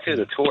with that too,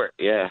 the tort.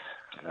 Yeah,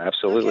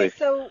 absolutely.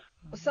 Okay,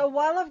 so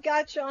while I've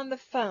got you on the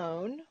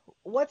phone,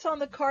 what's on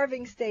the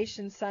carving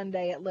station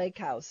Sunday at Lake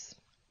House?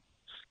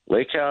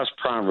 Lake House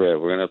prime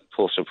rib. We're going to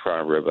pull some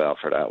prime rib out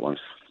for that one.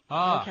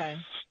 Okay.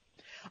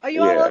 Are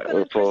you all open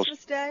on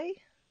Christmas Day?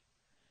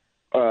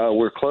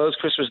 We're closed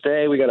Christmas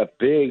Day. We got a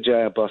big,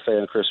 giant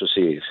buffet on Christmas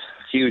Eve.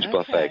 Huge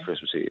buffet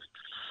Christmas Eve.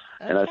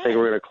 Okay. And I think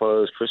we're going to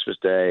close Christmas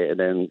Day, and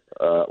then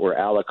we're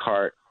a la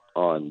carte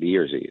on New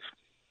Year's Eve.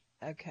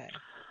 Okay.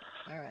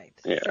 All right.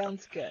 Yeah.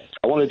 Sounds good.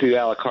 I want to do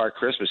a la carte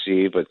Christmas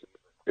Eve, but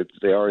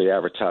they already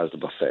advertised the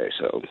buffet,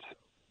 so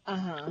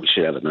we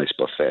should have a nice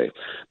buffet.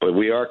 But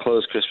we are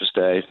closed Christmas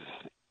Day,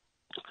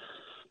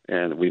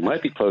 and we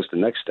might be closed the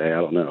next day.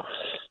 I don't know.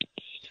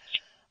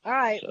 All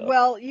right. So.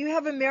 Well, you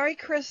have a Merry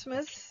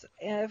Christmas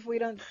if we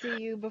don't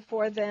see you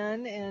before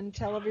then, and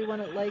tell everyone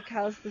at Lake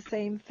House the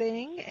same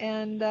thing.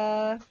 And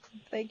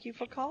thank you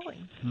for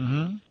calling.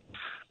 Mm-hmm.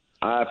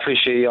 I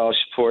appreciate y'all's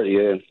support,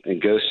 you,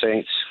 and go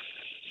Saints.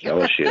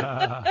 LSU.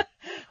 All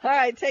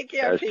right. Take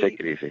care, Guys, Pete. take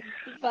it easy.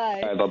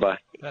 Bye. All right, bye-bye.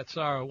 That's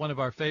one of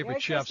our favorite Merry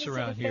chefs Christmas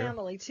around to the here.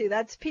 family, too.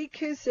 That's Pete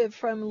Kusiv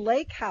from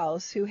Lake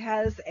House, who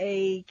has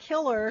a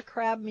killer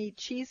crab meat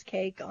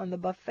cheesecake on the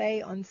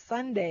buffet on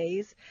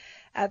Sundays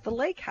at the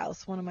Lake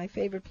House, one of my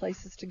favorite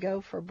places to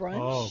go for brunch.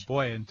 Oh,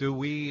 boy, and do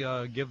we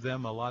give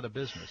them a lot of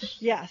business?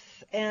 Yes,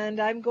 and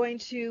I am going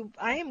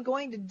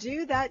to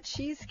do that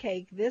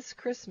cheesecake this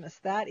Christmas.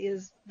 That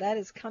is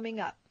coming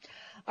up.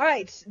 All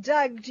right,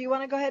 Doug, do you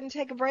want to go ahead and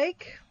take a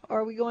break, or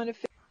are we going to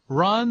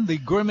Ron, the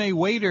gourmet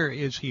waiter,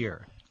 is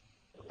here.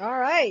 All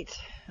right.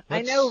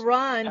 I know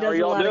Ron does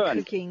a lot of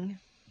cooking.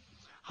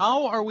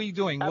 How are we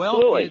doing?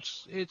 Absolutely. Well,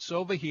 it's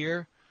over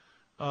here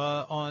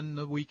on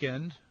the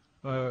weekend.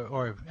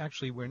 Or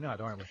actually, we're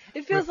not, aren't we?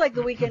 It feels like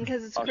the weekend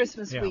because it's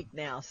Christmas week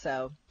now.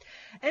 So,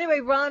 anyway,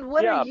 Ron,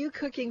 what are you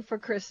cooking for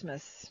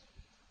Christmas?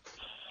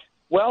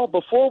 Well,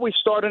 before we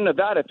start into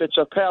that, if it's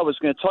okay, I was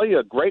going to tell you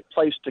a great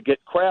place to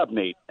get crab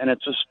meat, and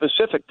it's a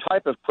specific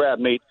type of crab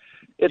meat.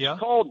 It's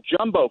called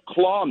jumbo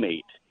claw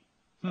meat,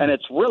 and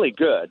it's really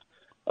good.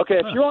 Okay,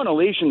 if you're on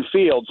Elysian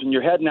Fields and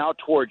you're heading out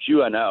towards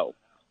UNO,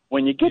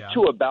 when you get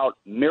to about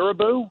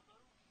Mirabeau,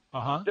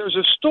 there's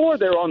a store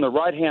there on the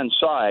right-hand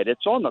side.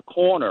 It's on the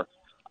corner.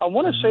 I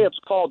want to say it's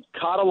called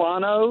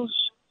Catalano's.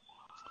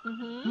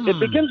 It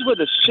begins with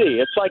a C.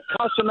 It's like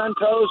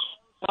Casamentos,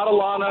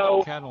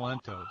 Catalano.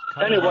 Catalantos.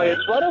 Anyway,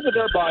 it's right over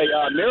there by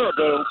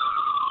Mirabeau.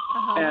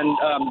 And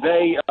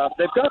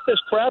they've got this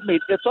crab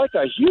meat. It's like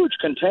a huge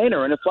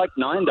container, and it's like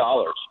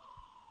 $9.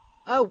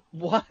 Oh,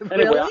 what?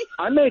 Anyway, Really?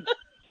 I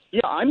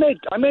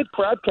made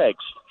crab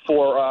cakes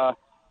for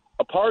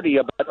a party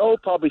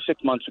about probably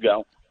 6 months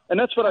ago, and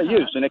that's what I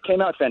used, and it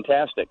came out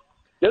fantastic.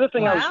 The other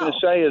thing I was going to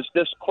say is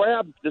this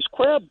crab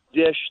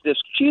dish, this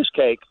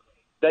cheesecake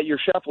that your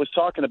chef was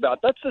talking about.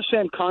 That's the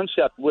same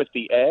concept with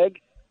the egg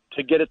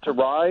to get it to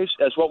rise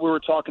as what we were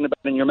talking about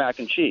in your mac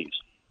and cheese.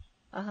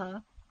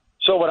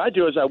 So what I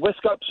do is I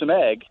whisk up some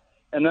egg,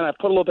 and then I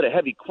put a little bit of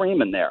heavy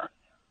cream in there,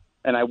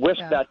 and I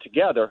whisk that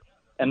together,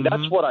 and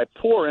that's what I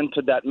pour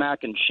into that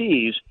mac and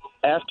cheese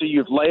after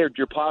you've layered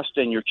your pasta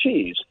and your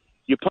cheese.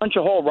 You punch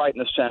a hole right in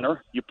the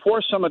center. You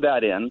pour some of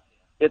that in.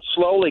 It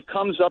slowly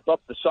comes up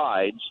the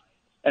sides,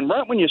 and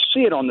right when you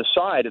see it on the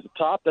side at the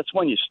top, that's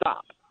when you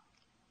stop.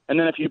 And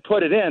then if you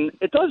put it in,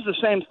 it does the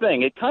same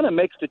thing. It kind of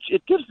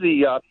it gives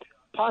the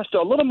pasta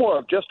a little more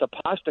of just a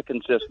pasta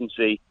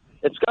consistency.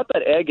 It's got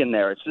that egg in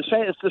there. It's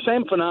the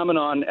same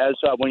phenomenon as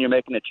when you're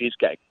making a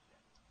cheesecake.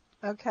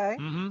 Okay.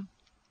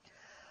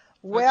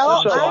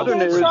 Well, I'm going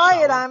to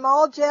try it. I'm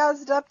all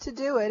jazzed up to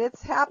do it.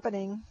 It's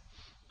happening.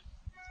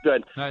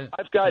 Good.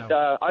 I've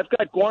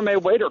got gourmet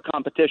waiter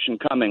competition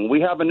coming.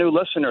 We have a new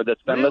listener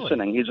that's been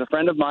listening. He's a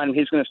friend of mine, and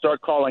he's going to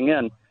start calling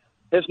in.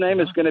 His name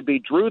is going to be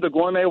Drew the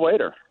Gourmet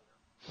Waiter.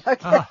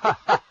 Okay.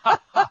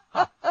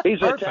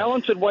 He's a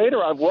talented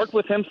waiter. I've worked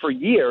with him for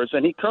years,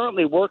 and he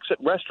currently works at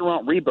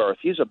Restaurant Rebirth.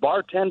 He's a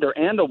bartender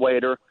and a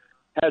waiter,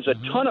 has a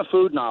ton of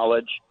food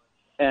knowledge,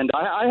 and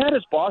I had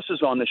his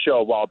bosses on the show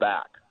a while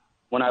back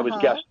when I was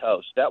guest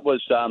host. That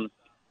was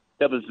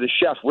the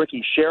chef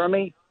Ricky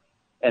Sheremy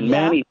and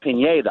Manny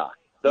Pineda.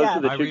 Those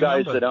are the two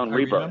guys that own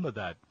Rebirth. I remember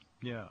that.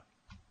 Yeah.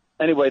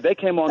 Anyway, they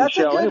came on the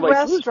show. Anyway,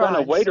 Drew's been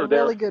a waiter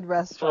there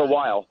for a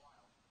while.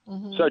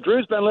 So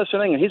Drew's been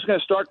listening, and he's going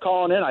to start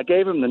calling in. I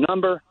gave him the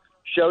number,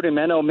 showed him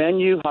NO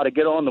Menu, how to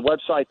get on the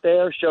website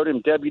there, showed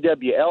him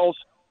WWL's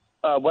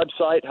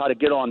website, how to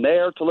get on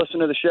there to listen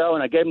to the show,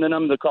 and I gave him the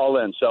number to call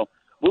in. So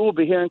we will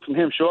be hearing from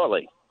him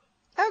shortly.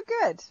 Oh,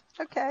 good.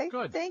 Okay.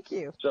 Good. Thank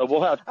you. So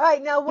we'll have all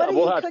right. Now, what are you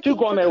we'll have two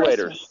gourmet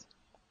waiters.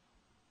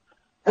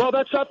 Well,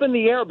 that's up in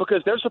the air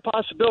because there's a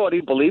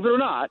possibility, believe it or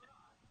not,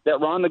 that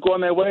Ron the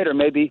Gourmet Waiter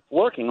may be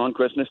working on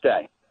Christmas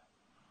Day.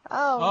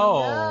 Oh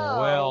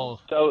no.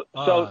 Well.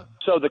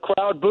 So the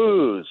crowd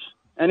boos.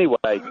 Anyway.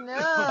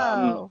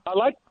 No.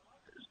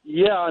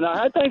 And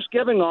I had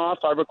Thanksgiving off.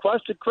 I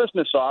requested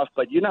Christmas off,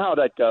 but you know how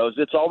that goes.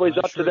 It's always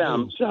up to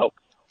them. So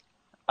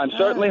I'm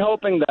certainly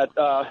hoping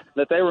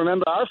that they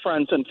remember our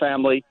friends and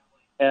family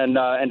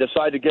and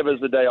decide to give us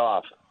the day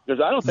off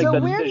because I don't think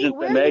that decision's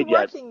been made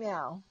yet. So where are you working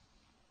now?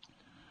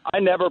 I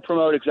never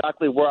promote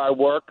exactly where I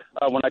work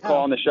when I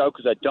call on the show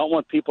because I don't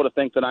want people to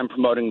think that I'm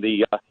promoting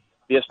the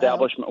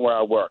establishment where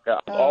I work.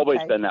 I've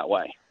always been that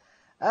way.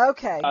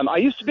 Okay. I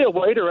used to be a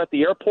waiter at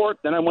the airport.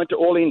 Then I went to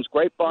Orleans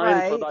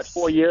Grapevine for about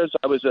 4 years.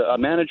 I was a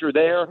manager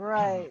there.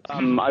 Right.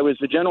 I was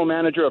the general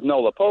manager of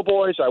NOLA Po'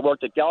 Boys. I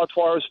worked at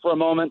Galatoire's for a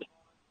moment.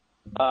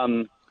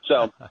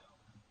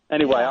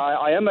 Anyway,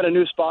 I am at a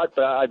new spot,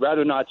 but I'd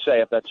rather not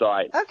say if that's all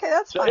right. Okay,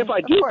 that's fine.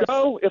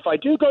 So if I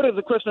do go to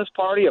the Christmas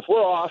party, if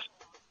we're off,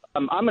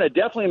 I'm going to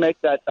definitely make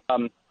that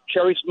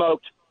cherry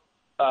smoked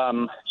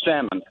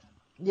salmon.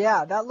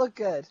 Yeah, that looked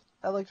good.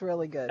 That looked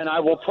really good. And I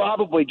will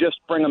probably just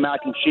bring a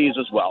mac and cheese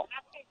as well.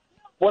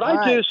 What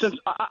I do, since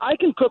I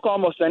can cook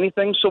almost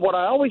anything, so what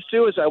I always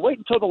do is I wait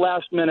until the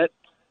last minute,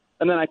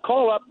 and then I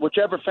call up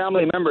whichever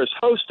family member is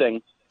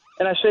hosting,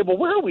 and I say, well,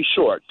 where are we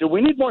short? Do we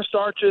need more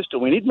starches? Do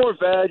we need more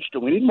veg? Do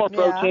we need more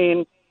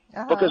protein?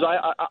 Because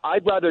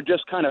I'd rather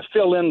just kind of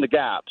fill in the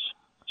gaps.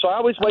 So I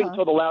always wait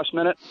until the last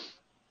minute.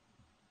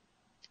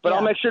 But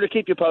I'll make sure to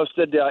keep you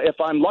posted. If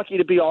I'm lucky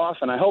to be off,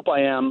 and I hope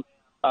I am,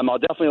 I'll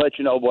definitely let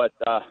you know what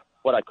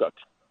I cooked.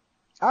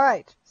 All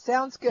right.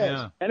 Sounds good.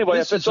 Yeah. Anyway,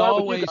 if it's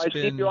all with you guys,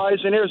 keep your eyes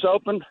and ears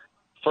open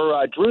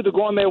for Drew the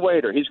Gourmet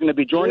Waiter. He's going to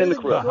be joining the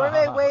crew.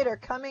 Gourmet Waiter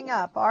coming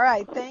up. All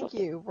right. Thank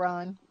you,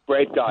 Ron.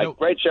 Great guy.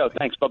 Great show.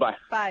 Thanks. Bye-bye.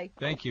 Bye.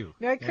 Thank you.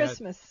 Merry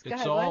Christmas. Go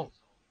ahead, all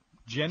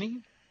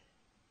Jenny?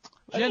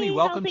 Jenny, hey,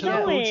 welcome to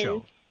the Food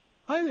Show.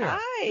 Hi there.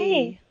 Hi.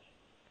 Hey.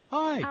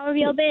 Hi. How have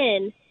y'all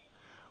been?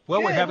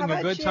 Well, Good. we're having How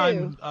a good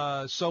about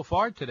time so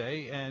far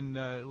today, and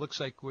it looks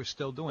like we're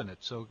still doing it.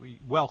 So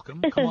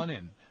welcome. Come on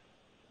in.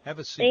 Have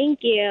a seat. Thank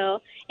you.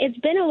 It's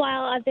been a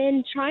while. I've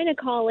been trying to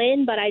call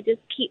in, but I just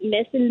keep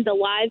missing the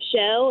live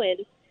show,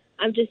 and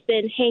I've just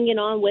been hanging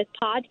on with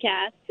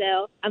podcasts,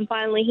 so I'm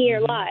finally here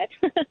live.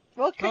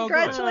 Well,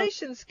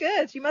 congratulations.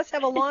 Good. You must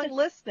have a long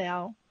list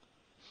now.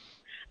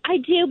 I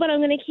do, but I'm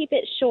going to keep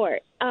it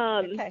short.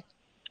 Okay.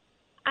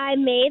 I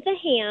made the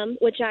ham,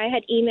 which I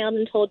had emailed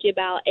and told you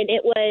about, and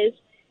it was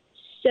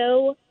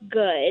so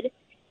good.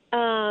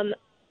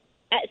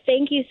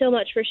 Thank you so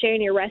much for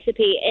sharing your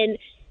recipe. And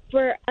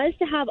for us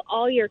to have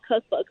all your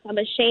cookbooks, I'm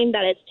ashamed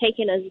that it's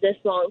taken us this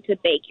long to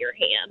bake your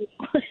ham.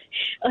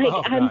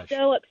 I'm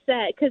so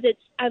upset because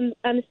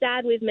I'm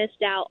sad we've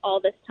missed out all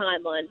this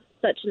time on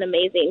such an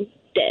amazing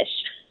dish.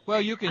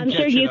 Well, you can. I'm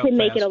sure you can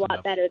make it a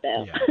lot better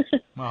though.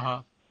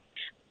 Yeah.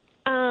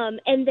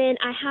 And then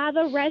I have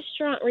a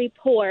restaurant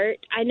report.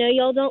 I know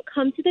y'all don't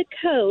come to the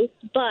coast,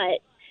 but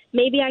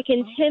maybe I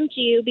can tempt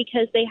you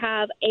because they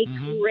have a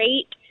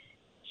great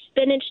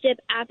spinach dip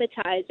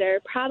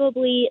appetizer,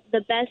 probably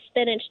the best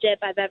spinach dip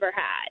I've ever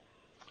had.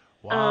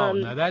 Wow,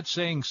 now that's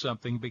saying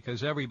something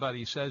because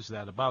everybody says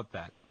that about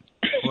that.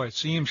 Or it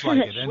seems like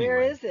it anyway.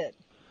 Where is it?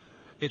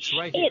 It's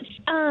right here.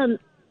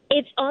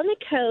 It's on the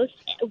coast,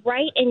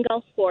 right in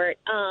Gulfport.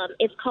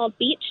 It's called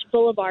Beach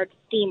Boulevard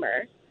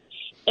Steamer.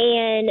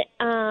 And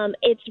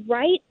it's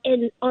right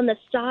on the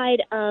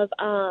side of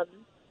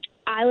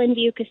Island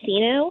View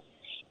Casino.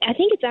 I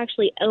think it's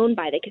actually owned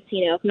by the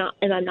casino,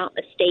 if I'm not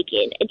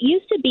mistaken. It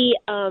used to be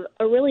a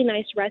really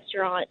nice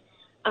restaurant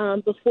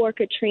before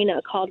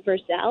Katrina called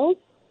Verzel's.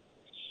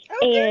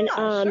 Oh, and,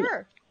 yeah,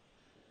 sure.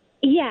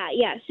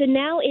 Yeah. So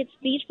now it's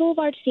Beach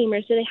Boulevard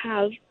Steamer. So they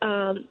have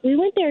we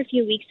went there a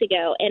few weeks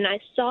ago, and I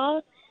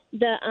saw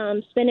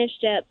the spinach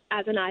dip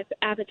as an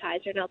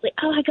appetizer, and I was like,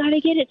 oh, I got to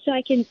get it so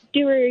I can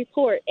do a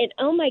report. And,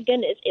 oh, my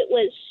goodness, it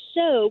was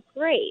so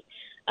great.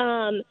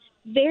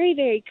 Very,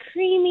 very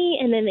creamy,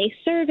 and then they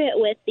serve it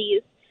with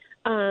these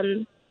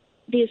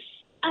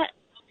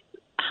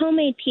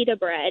homemade pita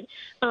bread.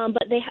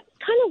 But they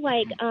kind of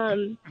like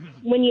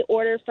when you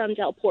order from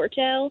Del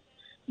Porto,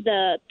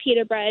 the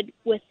pita bread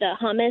with the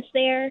hummus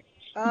there.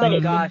 Oh, but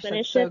it's gosh,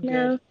 spinach that's so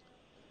now.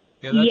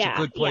 Good. Yeah, that's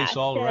a good place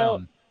all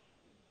around.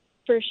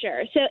 For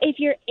sure. So if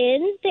you're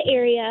in the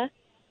area,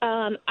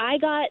 I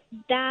got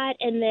that,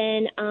 and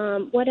then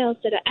what else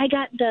did I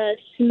got the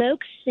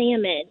smoked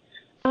salmon.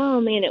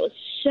 Oh, man, it was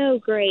so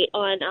great.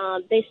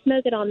 They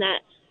smoke it on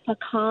that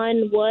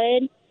pecan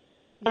wood.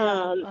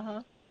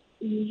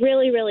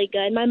 Really, really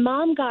good. My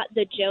mom got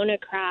the Jonah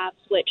crabs,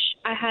 which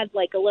I had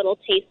like a little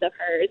taste of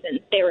hers,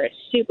 and they were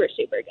super,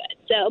 super good.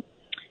 So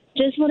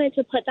just wanted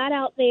to put that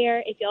out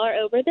there. If y'all are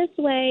over this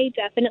way,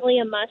 definitely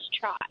a must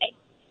try.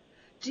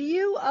 Do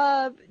you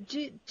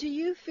do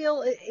you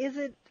feel, is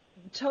it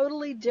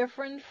totally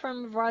different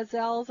from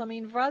Verzel's? I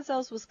mean,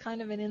 Verzel's was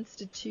kind of an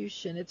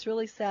institution. It's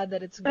really sad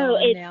that it's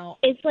gone now.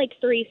 It's like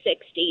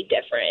 360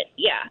 different.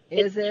 Yeah.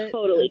 Is it?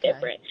 Totally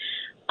different.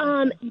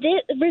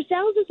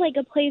 Verzel's is like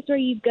a place where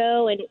you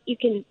go and you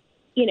can,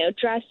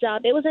 dress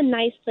up. It was a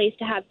nice place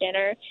to have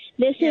dinner.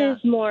 This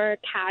is more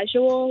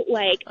casual.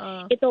 Like,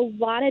 it's a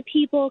lot of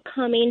people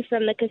coming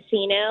from the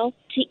casino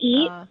to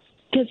eat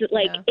because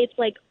it's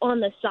like on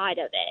the side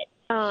of it.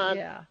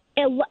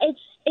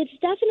 It's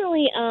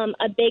definitely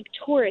a big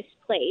tourist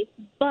place,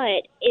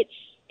 but it's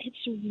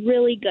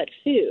really good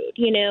food,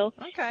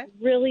 Okay.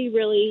 Really,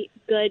 really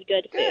good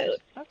food.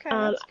 Okay.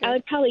 That's good. I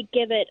would probably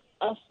give it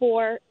a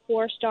 4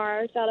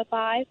 stars out of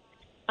 5.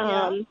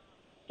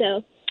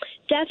 So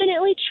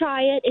definitely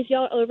try it if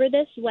y'all are over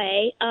this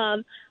way.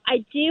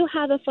 I do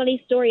have a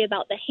funny story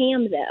about the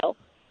ham, though.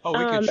 Oh,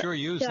 we could sure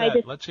use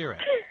that. Let's hear it.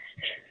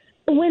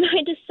 When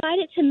I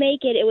decided to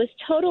make it, it was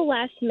total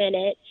last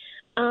minute.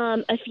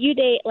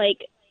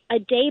 A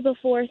day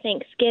before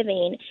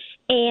Thanksgiving,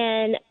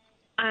 and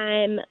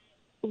I'm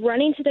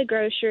running to the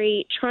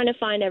grocery trying to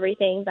find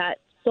everything that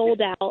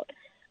sold out.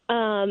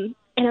 And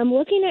I'm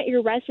looking at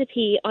your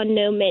recipe on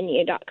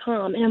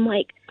nomenu.com, and I'm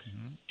like,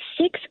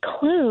 6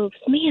 cloves,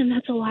 man,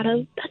 that's a lot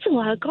of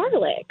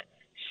garlic.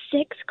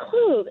 6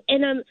 cloves,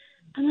 and I'm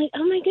like,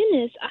 oh my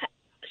goodness.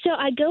 So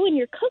I go in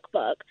your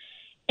cookbook,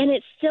 and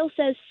it still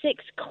says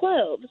 6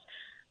 cloves.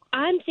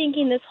 I'm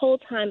thinking this whole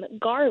time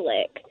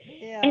garlic,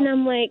 Yeah. and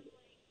I'm like,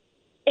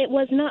 it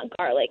was not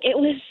garlic. It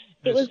was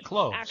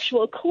cloves.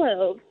 Actual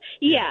cloves.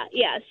 Yeah.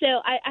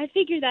 So I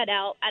figured that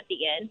out at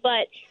the end,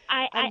 but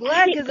I'm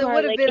glad because it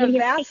would have been a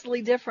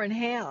vastly different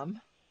ham.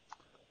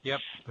 Yep.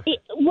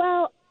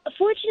 Well,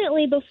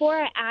 fortunately, before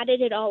I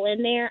added it all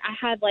in there, I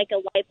had like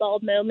a light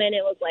bulb moment.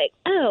 It was like,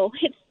 oh,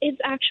 it's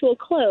actual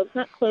cloves,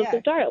 not cloves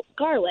of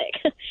garlic.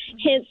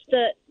 Hence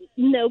the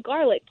no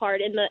garlic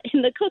part in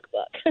the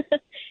cookbook.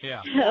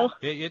 Yeah. So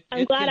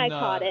I'm glad I can,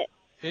 caught it.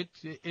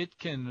 It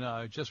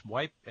can just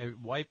wipe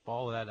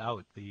all that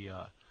out.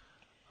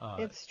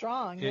 It's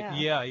strong.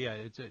 Yeah.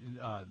 It's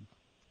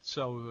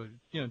so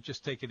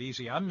just take it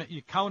easy.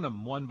 You count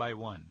them one by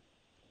one.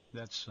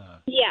 That's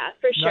for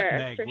sure.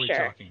 Nutmeg for we're sure.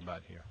 talking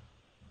about here.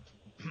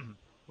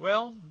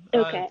 Well.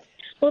 Okay.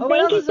 Well,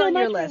 thank you so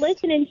much for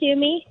listening to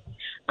me.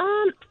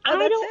 I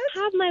don't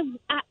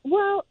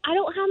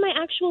have my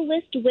actual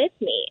list with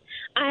me.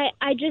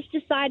 I just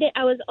decided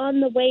I was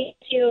on the way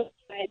to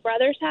my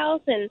brother's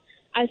house, and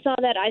I saw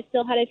that I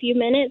still had a few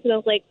minutes, and I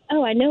was like,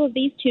 oh, I know of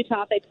these two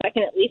topics I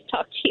can at least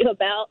talk to you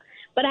about.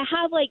 But I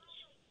have like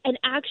an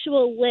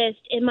actual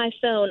list in my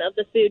phone of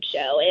the food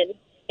show, and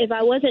if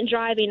I wasn't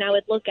driving, I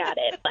would look at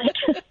it. But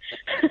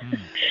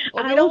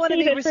well, we don't want to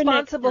be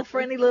responsible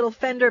for any little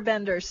fender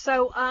benders.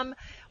 So,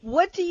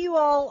 what do you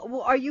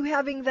all? Are you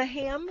having the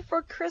ham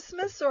for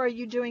Christmas, or are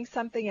you doing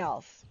something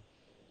else?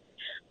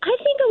 I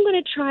think I'm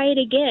going to try it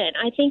again.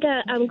 I think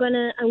I'm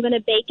gonna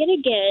bake it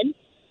again,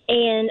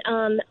 and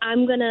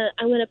I'm gonna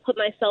put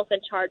myself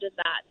in charge of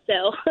that.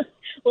 So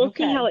we'll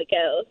see how it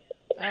goes.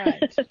 All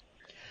right.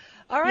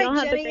 All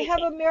right, Jenny.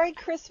 Have a Merry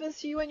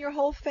Christmas, you and your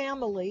whole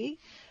family.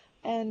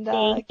 And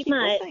keep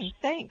listening.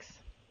 Thanks.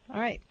 All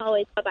right.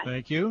 Always. Bye-bye.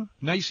 Thank you.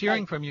 Nice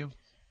hearing from you.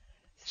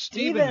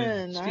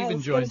 Stephen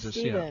joins us.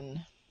 Yeah.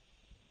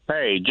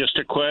 Hey, just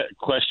a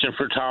question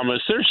for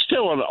Thomas. There's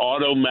still an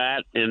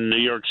automat in New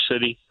York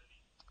City?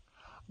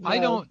 No, I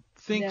don't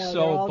think so,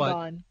 they're all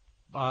gone.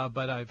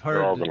 But I've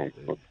heard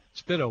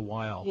it's been a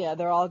while. Yeah,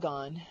 they're all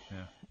gone.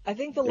 Yeah. I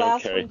think the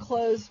last one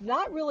closed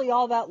not really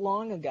all that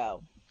long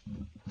ago.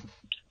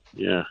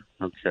 Yeah,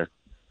 okay.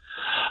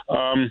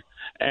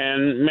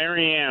 And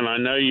Marianne, I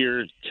know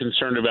you're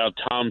concerned about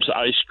Tom's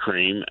ice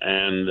cream,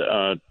 and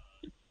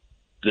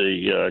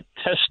the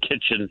test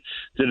kitchen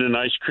did an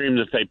ice cream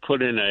that they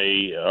put in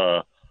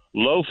a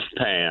loaf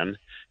pan,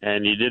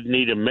 and you didn't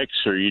need a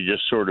mixer. You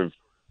just sort of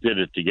did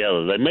it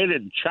together. They made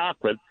it in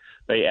chocolate.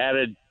 They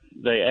added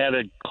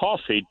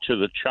coffee to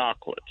the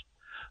chocolate,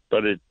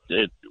 but it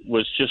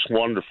was just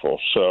wonderful.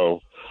 So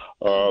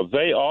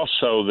they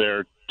also,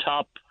 their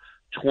top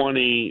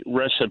 20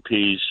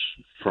 recipes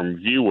from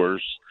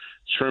viewers,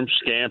 shrimp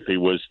scampi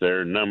was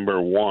their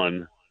number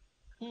one.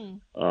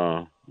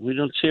 We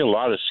don't see a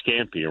lot of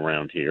scampi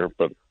around here,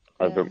 but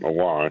I don't know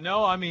why.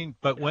 No, I mean,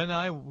 but when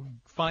I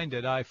find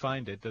it, I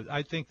find it.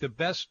 I think the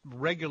best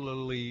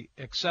regularly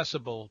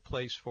accessible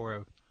place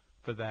for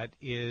that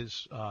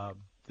is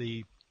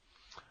the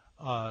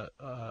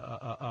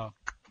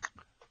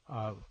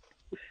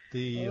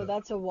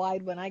that's a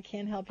wide one. I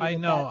can't help you. I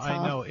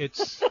know.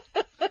 It's.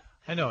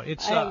 I know.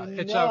 It's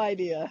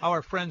idea.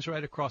 Our friends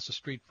right across the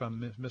street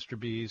from Mr.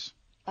 B's.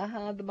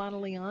 The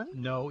Monteleone?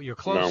 No, you're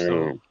close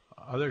though.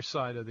 Other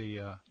side of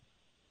the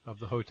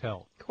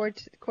hotel.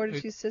 Quarter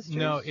Two Sisters?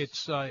 No,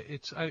 it's I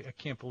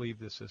can't believe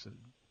this isn't.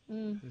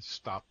 It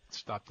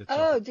stopped itself.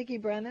 Oh, Dickie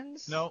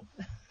Brennan's? No.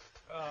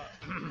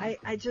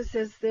 I just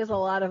there's a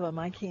lot of them.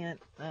 I can't.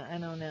 I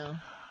don't know.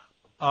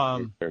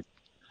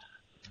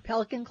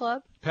 Pelican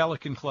Club?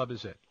 Pelican Club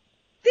is it.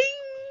 Ding.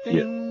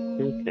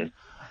 Ding. Yeah.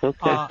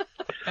 Okay.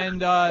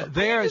 And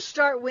there's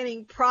start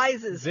winning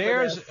prizes.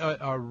 Theirs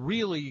are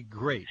really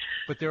great,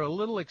 but they're a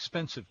little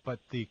expensive. But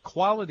the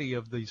quality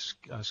of these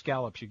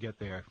scallops you get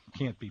there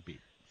can't be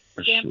beat.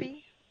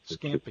 Scampi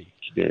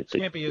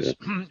is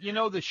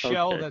the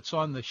shell that's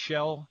on the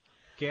Shell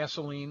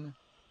gasoline.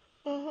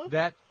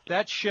 That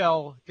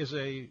shell is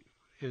a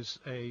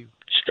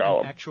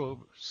scallop.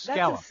 Actual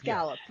scallop. That's a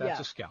scallop. Yeah, that's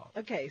a scallop.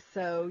 Okay,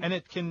 so and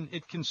it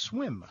can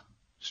swim.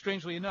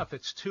 Strangely enough,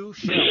 it's two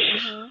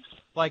shells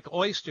like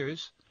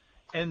oysters,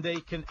 and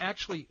they can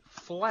actually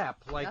flap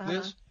like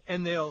this,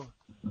 and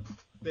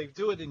they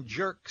do it in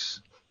jerks,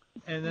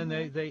 and then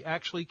they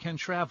actually can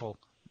travel,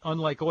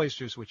 unlike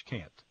oysters, which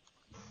can't.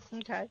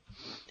 Okay.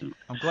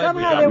 I'm glad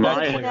somehow there was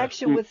a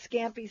connection with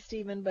Scampi,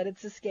 Stephen, but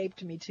it's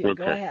escaped me too.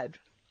 Okay. Go ahead.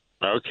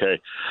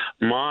 Okay.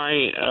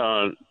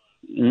 My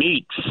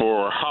meat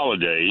for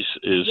holidays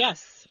is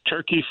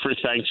turkey for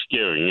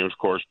Thanksgiving, and of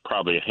course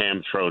probably a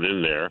ham thrown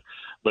in there.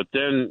 But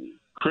then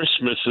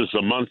Christmas is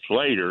a month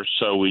later,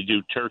 so we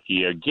do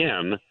turkey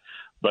again.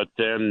 But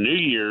then New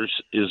Year's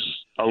is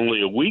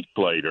only a week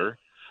later,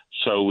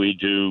 so we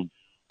do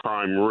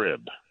prime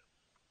rib.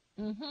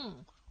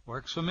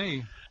 Works for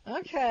me.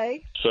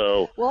 Okay.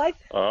 So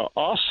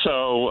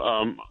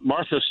also,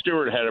 Martha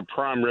Stewart had a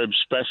prime rib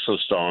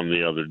specialist on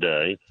the other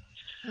day,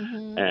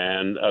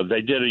 and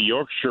they did a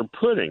Yorkshire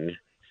pudding.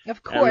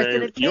 Of course,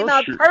 and it came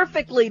out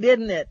perfectly,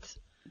 didn't it?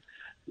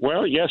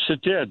 Well, yes,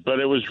 it did,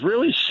 but it was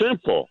really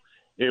simple.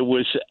 It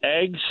was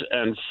eggs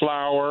and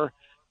flour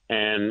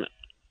and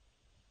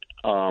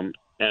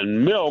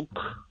milk,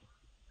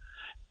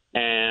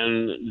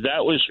 and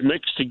that was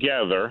mixed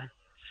together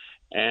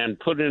and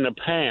put in a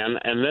pan,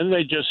 and then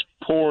they just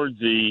poured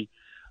the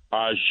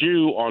au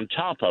jus on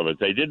top of it.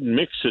 They didn't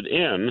mix it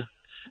in,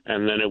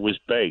 and then it was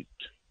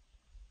baked.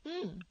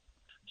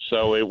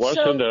 So it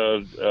wasn't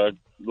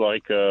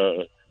like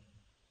the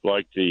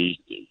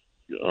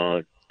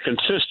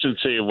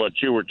consistency of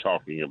what you were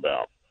talking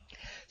about.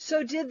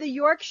 So did the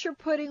Yorkshire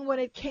pudding, when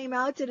it came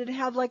out, did it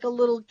have like a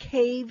little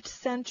caved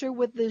center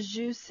with the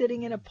jus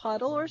sitting in a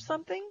puddle or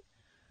something?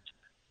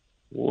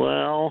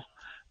 Well,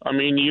 I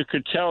mean, you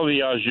could tell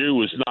the au jus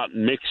was not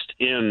mixed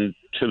in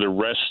to the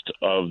rest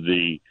of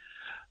the,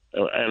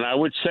 and I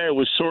would say it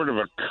was sort of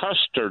a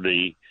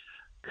custardy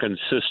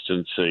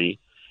consistency,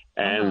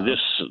 and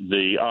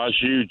the au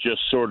jus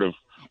just sort of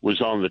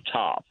was on the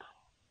top.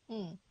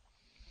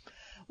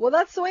 Well,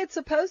 that's the way it's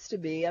supposed to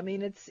be. I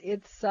mean,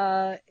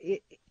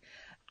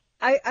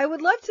 I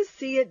would love to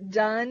see it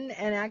done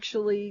and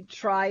actually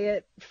try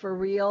it for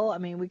real. I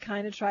mean, we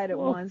kind of tried it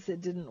once.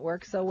 It didn't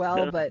work so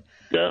well, but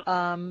go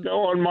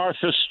on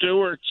Martha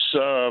Stewart's,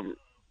 no,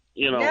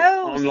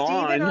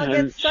 online. Stephen, I'll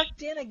get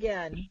sucked in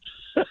again.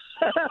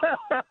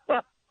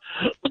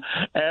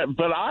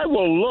 But I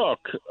will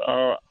look.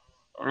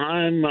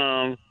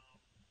 I'm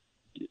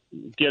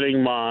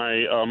getting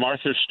my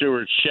Martha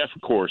Stewart chef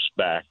course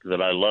back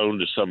that I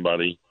loaned to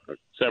somebody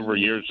several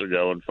years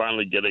ago, and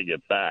finally getting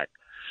it back.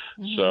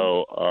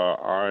 So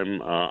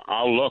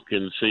I'll look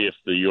and see if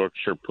the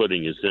Yorkshire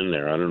pudding is in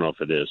there. I don't know if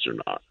it is or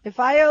not. If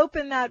I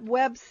open that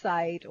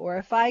website, or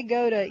if I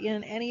go to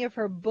in any of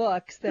her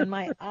books, then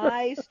my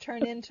eyes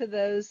turn into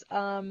those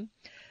like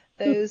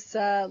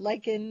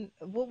in,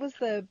 what was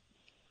the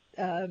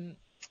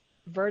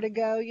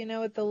Vertigo,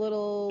 with the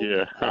little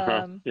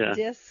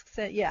discs.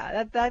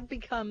 That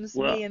becomes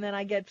me, and then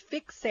I get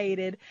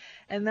fixated,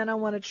 and then I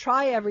want to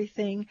try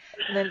everything,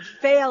 and then it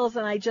fails,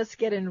 and I just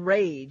get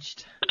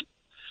enraged.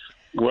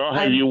 Well,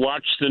 have you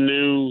watched the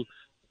new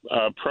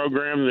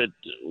program that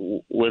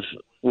with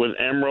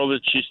Emerald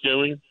that she's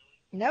doing?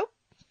 Nope.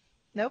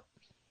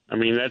 I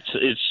mean,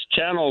 it's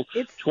channel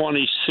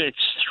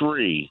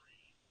 26.3.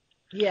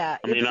 Yeah.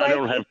 I mean, I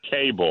don't have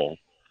cable,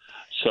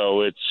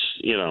 so it's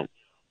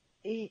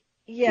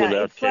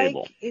without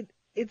cable.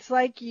 It's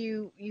like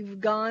you've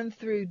gone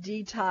through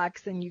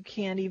detox and you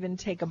can't even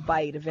take a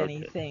bite of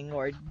anything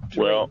or drink.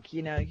 Well,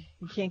 you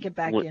can't get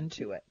back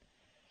into it.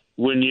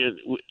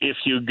 If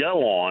you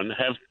go on,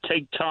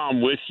 take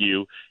Tom with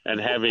you and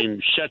have him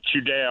shut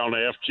you down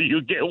after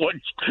you get what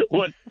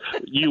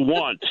you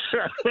want.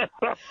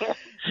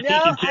 He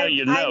can tell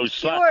I'm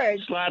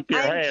slap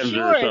your hands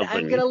or something.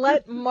 I'm going to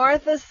let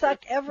Martha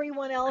suck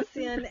everyone else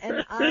in,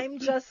 and I'm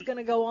just going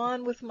to go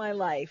on with my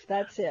life.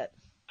 That's it.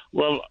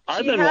 Well,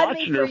 I've been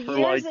watching her for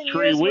like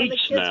 3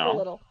 weeks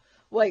now.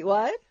 Wait,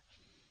 what?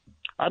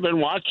 I've been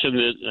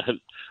watching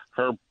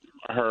her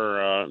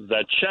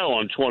that show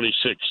on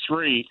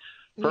 26.3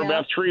 for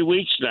about 3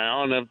 weeks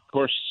now, and of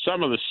course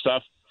some of the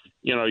stuff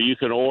you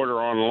can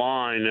order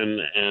online, and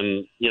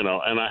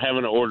I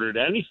haven't ordered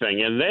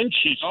anything. And then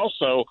she's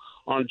also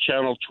on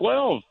channel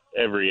 12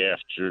 every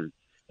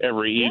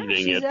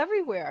evening. She's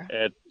everywhere.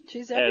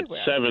 She's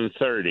everywhere. At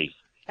 7:30.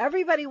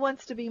 Everybody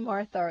wants to be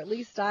Martha, or at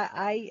least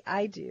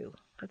I do.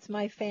 It's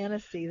my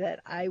fantasy that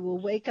I will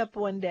wake up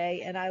one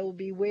day and I will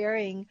be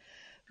wearing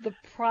the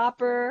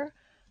proper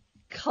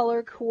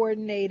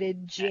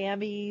color-coordinated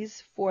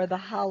jammies for the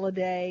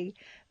holiday.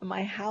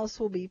 My house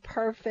will be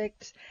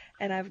perfect,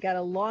 and I've got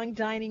a long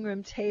dining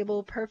room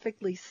table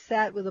perfectly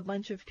set with a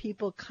bunch of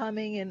people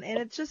coming, and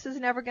it just is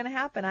never going to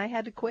happen. I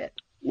had to quit.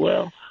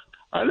 Well,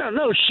 I don't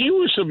know. She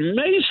was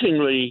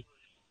amazingly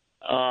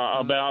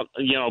about,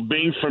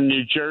 being from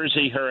New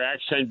Jersey, her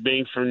accent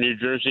being from New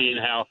Jersey,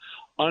 and how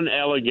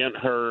unelegant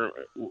her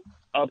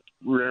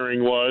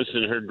uprearing was,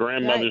 and her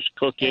grandmother's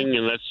cooking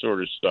and that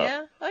sort of stuff.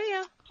 Yeah.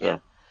 Oh, yeah.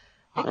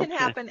 It can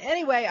happen.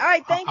 Anyway, all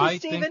right. Thank you,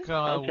 Stephen.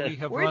 I think we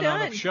have run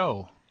out of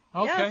show.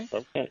 Okay.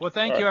 Yes. Well,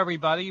 thank you,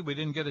 everybody. We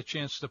didn't get a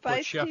chance to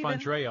put Chef Stephen.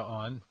 Andrea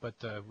on, but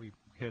we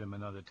hit him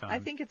another time. I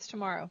think it's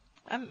tomorrow.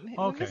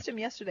 We missed him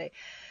yesterday.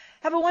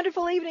 Have a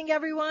wonderful evening,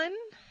 everyone.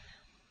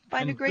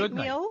 Find a great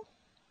meal.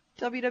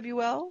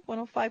 WWL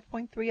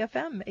 105.3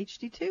 FM,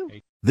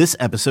 HD2. This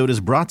episode is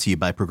brought to you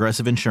by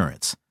Progressive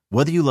Insurance.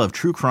 Whether you love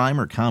true crime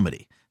or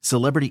comedy,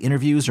 celebrity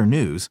interviews or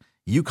news,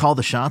 you call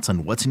the shots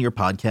on what's in your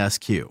podcast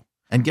queue.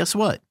 And guess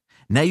what?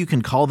 Now you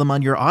can call them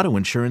on your auto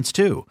insurance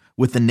too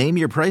with the Name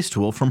Your Price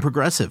tool from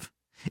Progressive.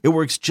 It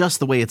works just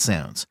the way it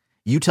sounds.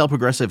 You tell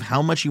Progressive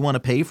how much you want to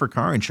pay for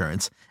car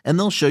insurance, and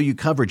they'll show you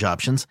coverage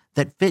options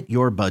that fit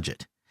your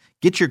budget.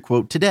 Get your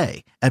quote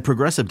today at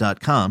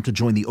Progressive.com to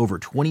join the over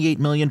 28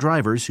 million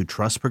drivers who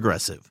trust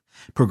Progressive.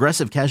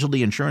 Progressive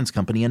Casualty Insurance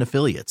Company and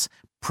Affiliates.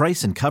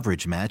 Price and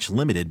coverage match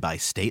limited by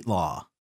state law.